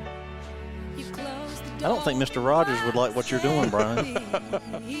 You closed the I don't think Mr. Rogers would like what you're doing, Bryan.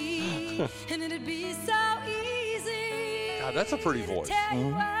 And it'd be so easy. God, that's a pretty voice.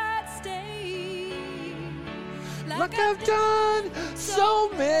 Like I've done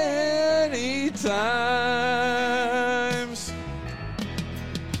so many times.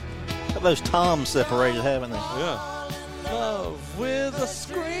 Those toms separated, haven't they? Yeah. Love with a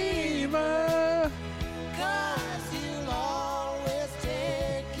screamer.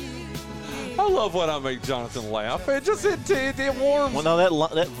 I love when I make Jonathan laugh. It warms. Well, no,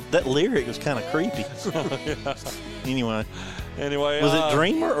 that lyric was kind of creepy. Yeah. Anyway. Was it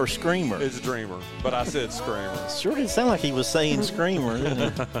Dreamer or Screamer? It's Dreamer, but I said Screamer. Sure didn't sound like he was saying Screamer,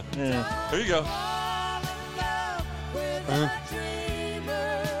 didn't it? Yeah. Here you go.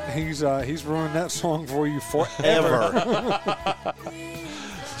 He's ruined that song for you forever.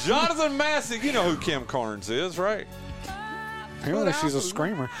 Jonathan Massey, you know who Kim Carnes is, right? Apparently she's a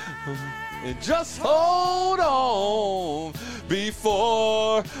screamer. And just hold on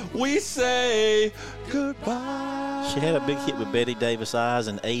before we say goodbye. She had a big hit with Betty Davis Eyes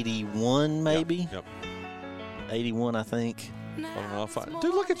in 81, maybe? Yep. 81, I think. I don't know if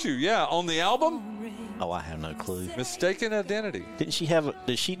dude, look at you. Yeah, on the album. Oh, I have no clue. Mistaken Identity. Did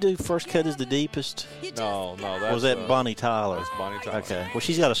she do First Cut is the Deepest? No, that's... Or was that Bonnie Tyler? That's Bonnie Tyler. Okay. Well,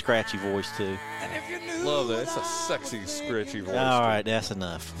 she's got a scratchy voice, too. Love that. It's a sexy, scratchy voice. All right, that's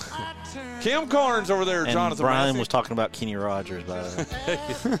enough. Kim Carnes over there, and Jonathan Bryan Massey. was talking about Kenny Rogers, by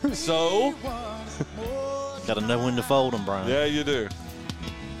the way. So? Got to know when to fold them, Bryan. Yeah, you do.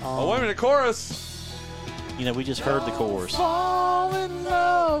 Oh, wait a minute. Chorus. You know, we just heard the chorus. Fall in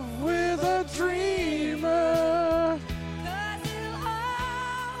love with a dreamer.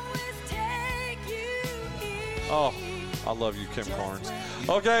 Oh, I love you, Kim Carnes.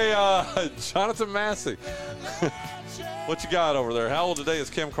 Okay, Jonathan Massey. What you got over there? How old today is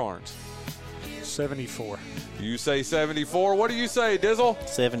Kim Carnes? 74. You say 74. What do you say, Dizzle?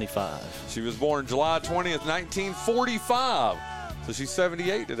 75. She was born July 20th, 1945. So she's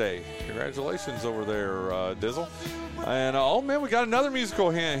 78 today. Congratulations over there, Dizzle. And, oh, man, we got another musical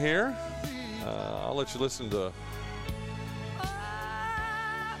hint here. I'll let you listen to...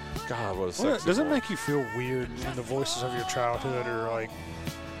 God, what a sexy Does it voice. make you feel weird when the voices of your childhood are, like,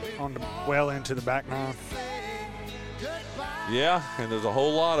 on the well into the back nine? Yeah, and there's a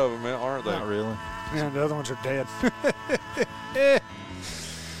whole lot of them, aren't there? Not really. Yeah, the other ones are dead.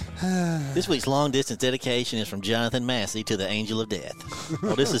 This week's long distance dedication is from Jonathan Massey to the Angel of Death.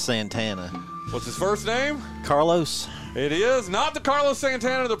 Well, this is Santana. What's his first name? Carlos. It is not the Carlos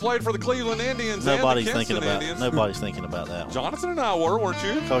Santana that played for the Cleveland Indians. Nobody's and the thinking Kinston about. Indians. Nobody's thinking about that one. Jonathan and I were, weren't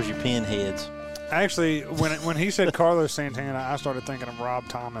you? Because you're pinheads. Actually, when he said Carlos Santana, I started thinking of Rob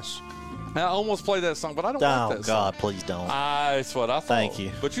Thomas. I almost played that song, but I don't like that song. Oh, God, please don't. That's what I thought. Thank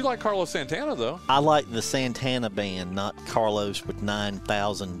you. But you like Carlos Santana, though. I like the Santana band, not Carlos with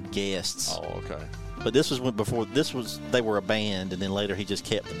 9,000 guests. Oh, okay. But this was they were a band, and then later he just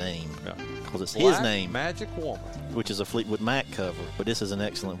kept the name. Yeah. Because it's Black his name, Magic Woman. which is a Fleetwood Mac cover. But this is an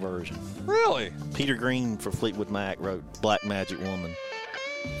excellent version. Really? Peter Green for Fleetwood Mac wrote Black Magic Woman.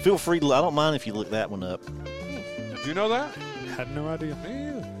 Feel free to, I don't mind if you look that one up. Did you know that? Had no idea. Me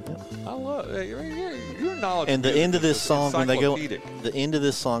either. I love it. Your knowledge. And the end of this song when they go encyclopedic.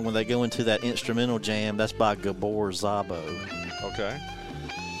 into that instrumental jam, that's by Gabor Szabo. Okay.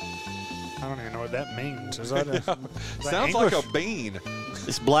 I don't even know what that means. Is that a, Sounds like a bean.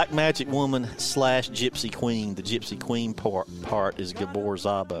 It's Black Magic Woman / Gypsy Queen. The Gypsy Queen part is Gabor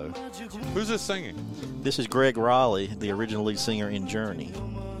Szabo. Who's this singing? This is Greg Raleigh, the original lead singer in Journey.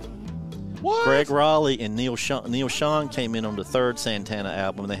 What? Greg Raleigh and Neil Sean came in on the third Santana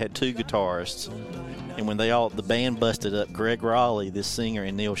album. They had two guitarists. And when the band busted up, Greg Raleigh, this singer,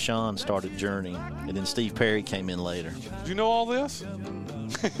 and Neil Sean started Journey. And then Steve Perry came in later. Did you know all this?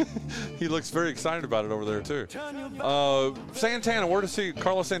 He looks very excited about it over there, too. Santana,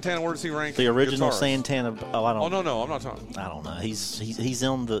 Carlos Santana, where does he rank? The original guitarist? Santana. Oh, I don't. Oh, no, I'm not talking. I don't know. He's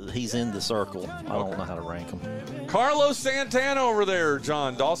in the circle. I don't know how to rank him. Carlos Santana over there,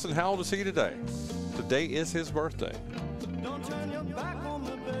 John Dawson. How old is he today? Today is his birthday.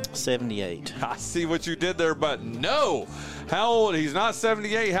 78. I see what you did there, but no. How old? He's not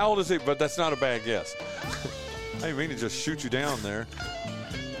 78. How old is he? But that's not a bad guess. I didn't mean to just shoot you down there.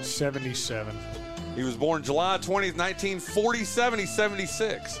 77. He was born July 20th, 1947. He's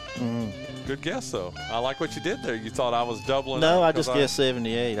 76. Good guess, though. I like what you did there. You thought I was doubling No, up I just guessed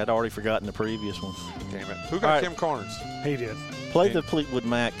 78. I'd already forgotten the previous one. Damn it. Who got All right. Kim Carnes? He did. Play the Fleetwood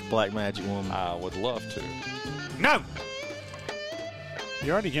Mac Black Magic Woman. I would love to. No!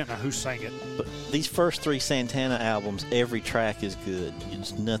 You're already getting a who sang it. But these first three Santana albums, every track is good.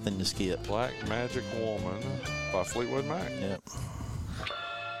 It's nothing to skip. Black Magic Woman by Fleetwood Mac. Yep.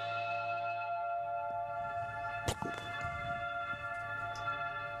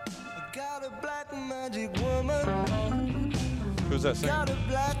 Got a black magic woman. Who's that singing?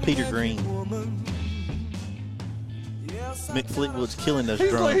 Peter Green. Mick Fleetwood's killing those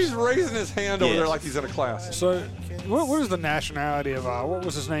drums. He's raising his hand over Yes. there like he's in a class. So, what is the nationality of, what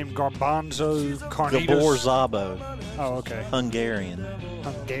was his name? Garbanzo Carnitas? Gabor Szabo. Oh, okay. Hungarian.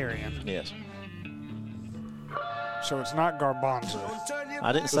 Hungarian. Yes. So it's not Garbanzo.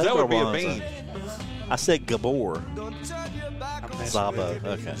 I didn't say That would be a Garbanzo. bean. I said Gabor. Zabo.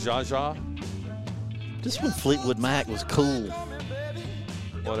 Okay. Zsa. Just when Fleetwood Mac was cool.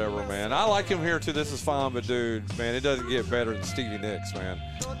 Whatever, man. I like him here too. This is fine, but dude, man, it doesn't get better than Stevie Nicks, man.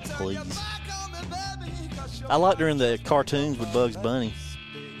 Please. I liked her in the cartoons with Bugs Bunny.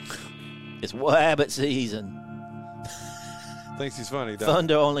 It's Wabbit season. Thinks he's funny, doesn't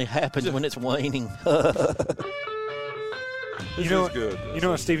Thunder only happens when it's waning. This is good. You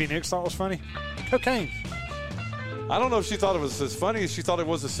know what Stevie Nicks thought was funny? Cocaine. I don't know if she thought it was as funny as she thought it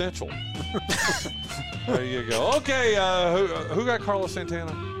was essential. There you go. Okay, who got Carlos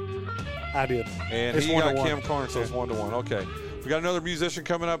Santana? I did. And It's he got 1-1. Kim Carnes, so it's 1-1. Okay. We got another musician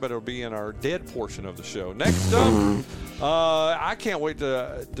coming up, but it'll be in our dead portion of the show. Next up, I can't wait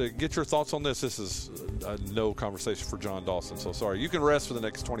to get your thoughts on this. This is a no conversation for John Dawson, so sorry. You can rest for the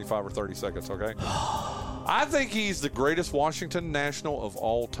next 25 or 30 seconds, okay? I think he's the greatest Washington National of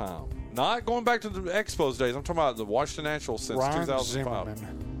all time. Not going back to the Expos days. I'm talking about the Washington Nationals since Ryan 2005.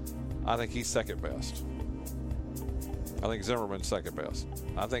 Zimmerman. I think he's second best. I think Zimmerman's second best.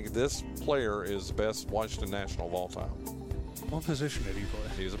 I think this player is the best Washington National of all time. What position did he play?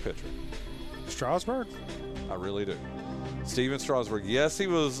 He's a pitcher. Strasburg? I really do. Steven Strasburg. Yes, he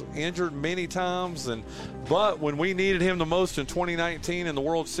was injured many times, but when we needed him the most in 2019 in the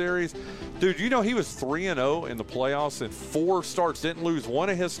World Series, dude, you know he was 3-0 in the playoffs in 4 starts, didn't lose one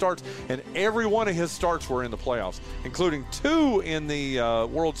of his starts, and every one of his starts were in the playoffs, including 2 in the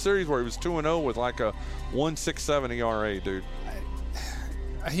World Series where he was 2-0 with like a 1.67 ERA, dude.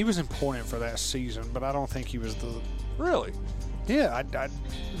 He was important for that season, but I don't think he was the... Really? Yeah,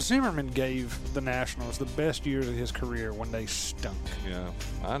 Zimmerman gave the Nationals the best years of his career when they stunk. Yeah,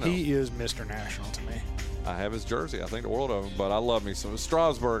 I know. He is Mr. National to me. I have his jersey. I think the world of him, but I love me some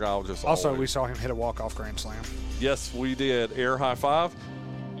Strasburg. I'll just Also, always. we saw him hit a walk-off grand slam. Yes, we did. Air high five.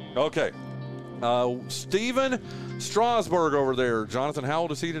 Okay. Steven Strasburg over there. Jonathan, how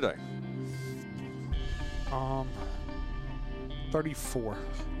old is he today? 34.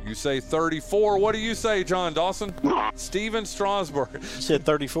 You say 34. What do you say, John Dawson? Steven Strasburg. You said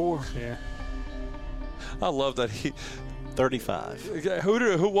 34? Yeah. I love that he. 35.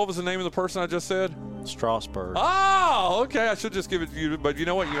 Who? What was the name of the person I just said? Strasburg. Oh, okay. I should just give it to you, but you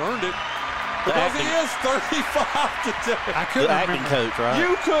know what? You earned it. Because he is 35 today. I The couldn't acting remember. coach, right?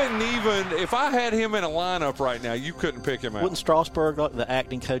 You couldn't even, if I had him in a lineup right now, you couldn't pick him out. Wasn't Strasburg like the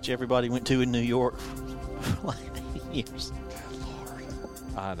acting coach everybody went to in New York for like 8 years?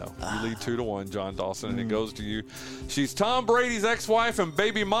 I know. You lead 2-1, John Dawson, and it goes to you. She's Tom Brady's ex-wife and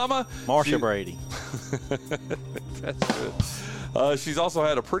baby mama. Marsha Brady. That's good. She's also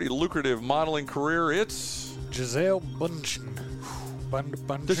had a pretty lucrative modeling career. It's Gisele Bundchen.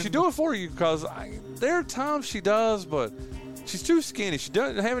 Does she do it for you? Because there are times she does, but she's too skinny. She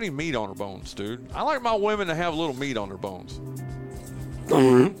doesn't have any meat on her bones, dude. I like my women to have a little meat on their bones.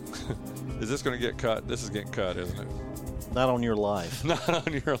 Is this going to get cut? This is getting cut, isn't it? Not on your life. Not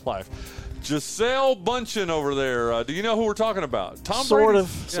on your life. Gisele Bundchen over there. Do you know who we're talking about? Tom Sort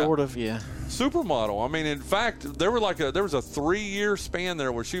Brady's- of, yeah. Supermodel. I mean, in fact, there was a 3-year span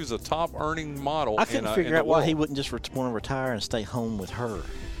there where she was a top earning model. I couldn't in figure the out why world. he wouldn't just want to retire and stay home with her.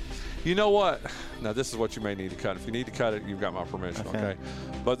 You know what? Now, this is what you may need to cut. If you need to cut it, you've got my permission, okay?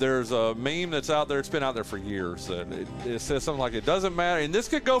 But there's a meme that's out there. It's been out there for years. And it says something like, it doesn't matter. And this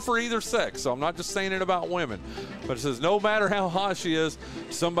could go for either sex, so I'm not just saying it about women. But it says, no matter how hot she is,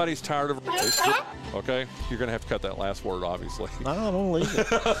 somebody's tired of her. Okay? You're going to have to cut that last word, obviously. No, I don't leave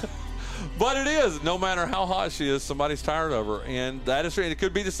it. But it is. No matter how hot she is, somebody's tired of her. And that is true. It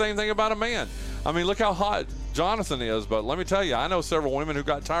could be the same thing about a man. I mean, look how hot Jonathan is. But let me tell you, I know several women who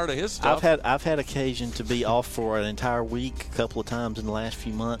got tired of his stuff. I've had occasion to be off for an entire week a couple of times in the last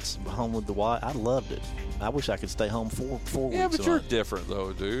few months, home with the wife. I loved it. I wish I could stay home four weeks. Yeah, but a you're month. different,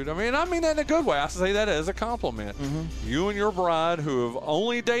 though, dude. I mean that in a good way. I say that as a compliment. You and your bride, who have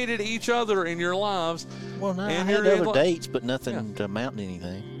only dated each other in your lives. Well, no, I and had you're other dates, but nothing to amount to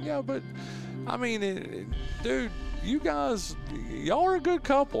anything. Yeah, but I mean, dude, you guys, y'all are a good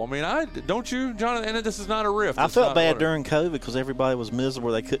couple. I mean, don't you, Jonathan? And this is not a riff. I It's felt not bad whatever. during COVID because everybody was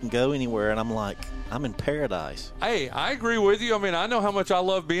miserable. They couldn't go anywhere, and I'm like, I'm in paradise. Hey, I agree with you. I mean, I know how much I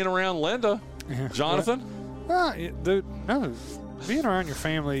love being around Linda. Jonathan? Dude, no. Being around your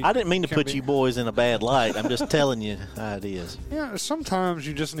family. I didn't mean to can put be- you boys in a bad light. I'm just telling you how it is. Yeah, sometimes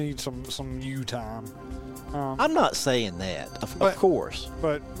you just need some you time. I'm not saying that, of But- course.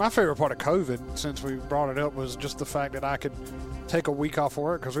 But my favorite part of COVID, since we brought it up, was just the fact that I could take a week off of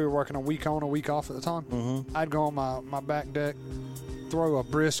work because we were working a week on, a week off at the time. I'd go on my back deck, throw a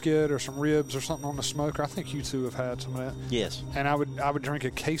brisket or some ribs or something on the smoker. I think you two have had some of that. Yes. And I would drink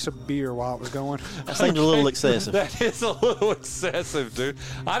a case of beer while it was going. That seemed a little excessive. That is a little excessive, dude.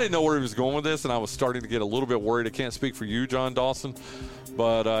 I didn't know where he was going with this, and I was starting to get a little bit worried. I can't speak for you, John Dawson,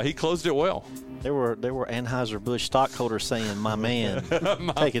 but he closed it well. There were Anheuser-Busch stockholders saying, "My man,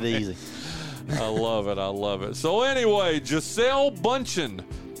 take it easy." I love it. I love it. So anyway, Giselle Bundchen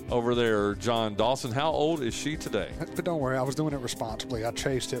over there, John Dawson. How old is she today? But don't worry, I was doing it responsibly. I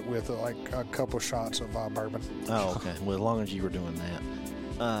chased it with like a couple shots of bourbon. Oh, okay. Well, as long as you were doing that.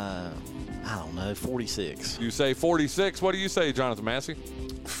 I don't know, 46. You say 46. What do you say, Jonathan Massey?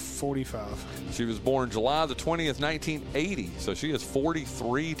 45. She was born July the 20th, 1980. So she is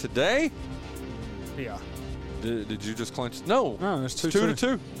 43 today. Yeah. Did you just clinch? No. No, it's 2 to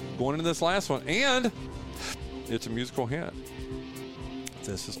 2. Going into this last one. And it's a musical hit.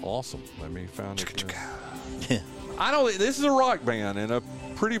 This is awesome. Let me find it here. This is a rock band and a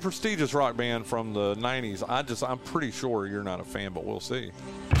pretty prestigious rock band from the 90s. I'm pretty sure you're not a fan, but we'll see.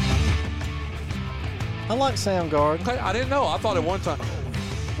 I like Soundgarden. I didn't know. I thought at one time.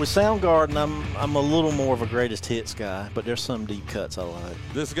 With Soundgarden, I'm a little more of a greatest hits guy, but there's some deep cuts I like.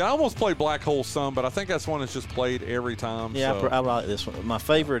 This guy almost played Black Hole some, but I think that's one that's just played every time. Yeah, so. I like this one. My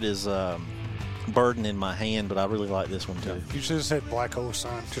favorite is Burden in My Hand, but I really like this one too. You should have said Black Hole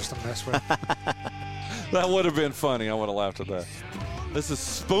Sun just to mess with. That would have been funny. I would have laughed at that. This is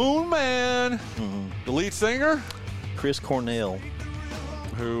Spoon Man, the lead singer, Chris Cornell,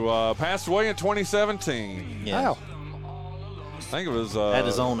 who passed away in 2017. Yeah. Wow. I think it was at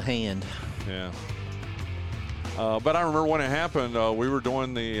his own hand. Yeah. But I remember when it happened, we were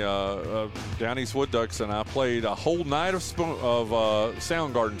doing the Down East Wood Ducks, and I played a whole night of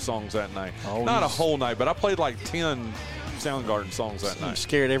Soundgarden songs that night. Oh, Not a whole night, but I played like 10 Soundgarden songs that night.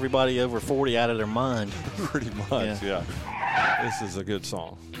 Scared everybody over 40 out of their mind. Pretty much, yeah. This is a good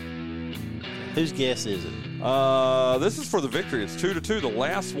song. Whose guess is it? This is for the victory. It's 2 to 2, the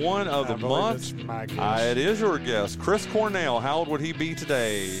last one of the month. It's my guess. It is your guess. Chris Cornell, how old would he be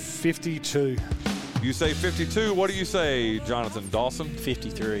today? 52. You say 52. What do you say, Jonathan Dawson?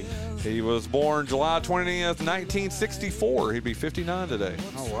 53. He was born July 20th, 1964. He'd be 59 today.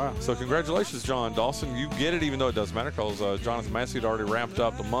 Oh, wow. So congratulations, John Dawson. You get it, even though it doesn't matter, because Jonathan Massey had already wrapped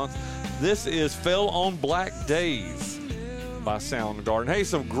up the month. This is Fell on Black Days by Soundgarden. Hey,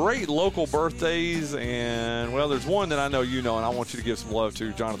 some great local birthdays, and, well, there's one that I know you know, and I want you to give some love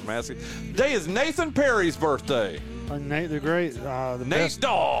to, Jonathan Massey. Today is Nathan Perry's birthday. Nate the Great, the Nate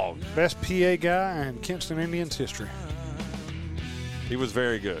Dogg. best PA guy in Kinston Indians history. He was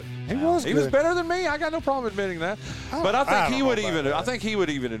very good. He was He good. was better than me. I got no problem admitting that. But I think he would even. I think he would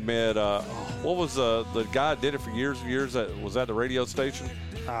even admit. What was the guy that did it for years and years? That was at the radio station.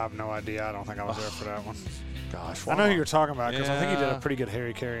 I have no idea. I don't think I was there for that one. Gosh, I know who you're talking about because I think he did Yeah. a pretty good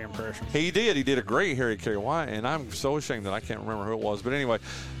Harry Carey impression. He did. He did a great Harry Carey. Why? And I'm so ashamed that I can't remember who it was. But anyway,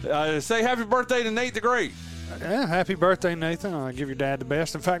 say happy birthday to Nate the Great. Yeah, happy birthday, Nathan. Give your dad the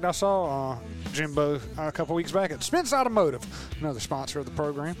best. In fact, I saw Jimbo a couple weeks back at Spence Automotive, another sponsor of the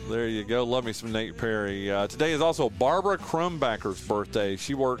program. There you go. Love me some Nate Perry. Today is also Barbara Crumbacker's birthday.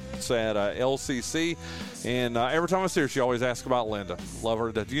 She works at LCC, and every time I see her, she always asks about Linda. Love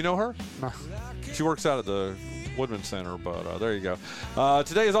her. Do you know her? No. She works out at the Woodman Center, but there you go.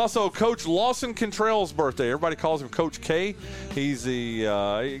 Today is also Coach Lawson Kentrille's birthday. Everybody calls him Coach K. He's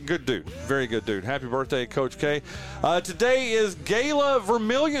the good dude, very good dude. Happy birthday, Coach K. Today is Gayla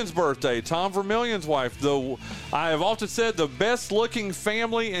Vermillion's birthday, Tom Vermillion's wife. I have often said the best-looking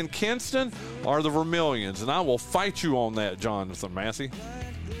family in Kinston are the Vermillions, and I will fight you on that, Jonathan Massey.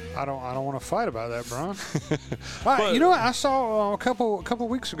 I don't want to fight about that, Brian. You know what? I saw a couple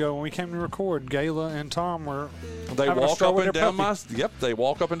weeks ago when we came to record, Gayla and Tom were They having a walk stroll up with and their down puppy. they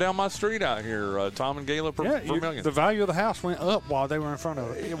walk up and down my street out here. Tom and Gayla Vermillion. The value of the house went up while they were in front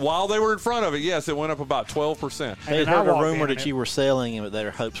of it. While they were in front of it, yes, it went up about 12%. They had then I heard a walked rumor in that and you were selling, but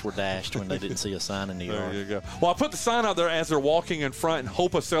their hopes were dashed when they didn't see a sign in the There yard. you go. Well, I put the sign out there as they're walking in front and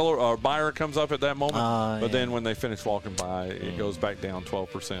hope a seller or buyer comes up at that moment. But Yeah. then when they finish walking by, it goes back down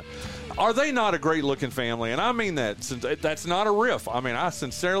 12%. Are they not a great-looking family? And I mean that. That's not a riff. I mean, I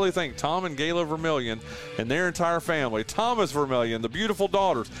sincerely think Tom and Gayla Vermillion and their entire family, Thomas Vermillion, the beautiful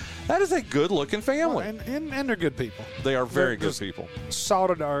daughters, that is a good-looking family. Well, and they're good people. They are very They're good just people.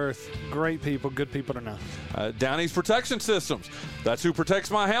 Salt of the earth, great people, good people to know. Down East Protection Systems. That's who protects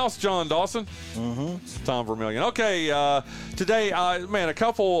my house, John Dawson. Mm-hmm. Tom Vermillion. Okay, today, man,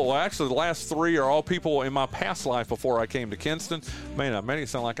 actually the last three are all people in my past life before I came to Kinston. Man, I made it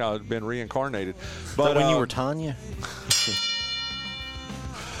sound like I had been reincarnated. But when you were Tanya?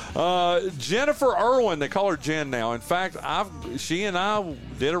 Jennifer Erwin, they call her Jen now. In fact, she and I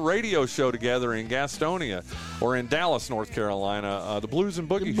did a radio show together in Gastonia, or in Dallas, North Carolina, the Blues and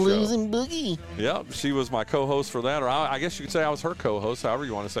Boogie show. Blues and Boogie. Yep, she was my co-host for that, or I guess you could say I was her co-host, however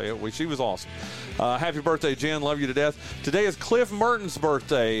you want to say it. She was awesome. Happy birthday, Jen. Love you to death. Today is Cliff Mehrtens'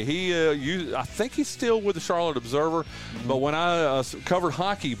 birthday. I think he's still with the Charlotte Observer, but when I covered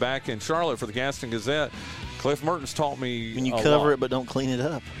hockey back in Charlotte for the Gaston Gazette, Cliff Mehrtens taught me when you a cover lot. it but don't clean it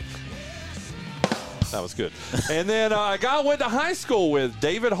up. That was good. And then a guy I went to high school with,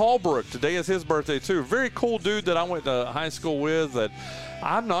 David Holbrook. Today is his birthday, too. Very cool dude that I went to high school with that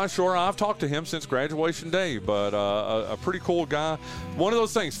I'm not sure I've talked to him since graduation day, but a pretty cool guy. One of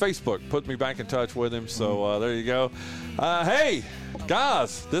those things, Facebook put me back in touch with him, so there you go. Hey,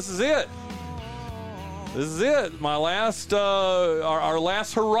 guys, this is it. This is it. My last, our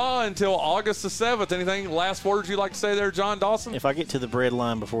last hurrah until August the 7th. Anything, last words you'd like to say there, John Dawson? If I get to the bread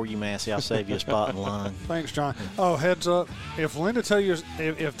line before you, Massey, I'll save you a spot in line. Thanks, John. Oh, heads up. If Linda tells you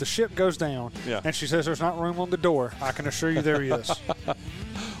if the ship goes down and she says there's not room on the door, I can assure you there is.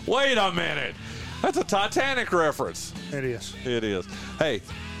 Wait a minute. That's a Titanic reference. It is. It is. Hey,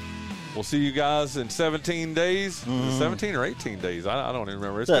 we'll see you guys in 17 days. 17 or 18 days. I don't even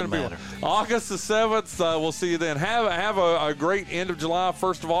remember. It's Doesn't going to matter. be August the 7th. We'll see you then. Have a great end of July,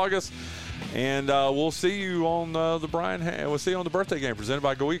 1st of August. And we'll see you on the Bryan. We'll see you on the birthday game presented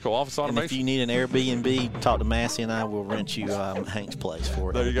by GoEco Office And Automation. if you need an Airbnb, talk to Massey and I will rent you Hank's place for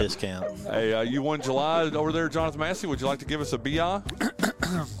it There at you a go. discount. Hey, you won July over there, Jonathan Massey. Would you like to give us a BI?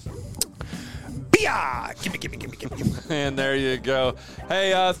 Gimme. And there you go.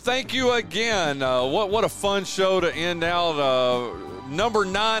 Hey, thank you again. What a fun show to end out. Number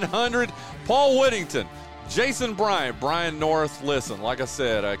 900, Paul Whittington, Jason Bryant, Bryan North. Listen, like I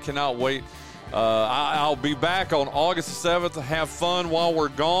said, I cannot wait. I'll be back on August the 7th. Have fun while we're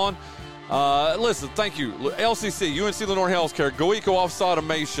gone. Listen, thank you. LCC, UNC Lenore Healthcare, GoEco Office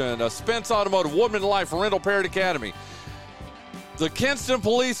Automation, Spence Automotive, Woodman Life, Rental Parrot Academy, the Kinston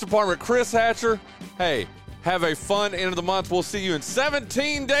Police Department, Chris Hatcher. Hey, have a fun end of the month. We'll see you in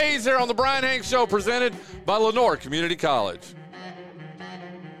 17 days here on the Bryan Hanks Show, presented by Lenore Community College.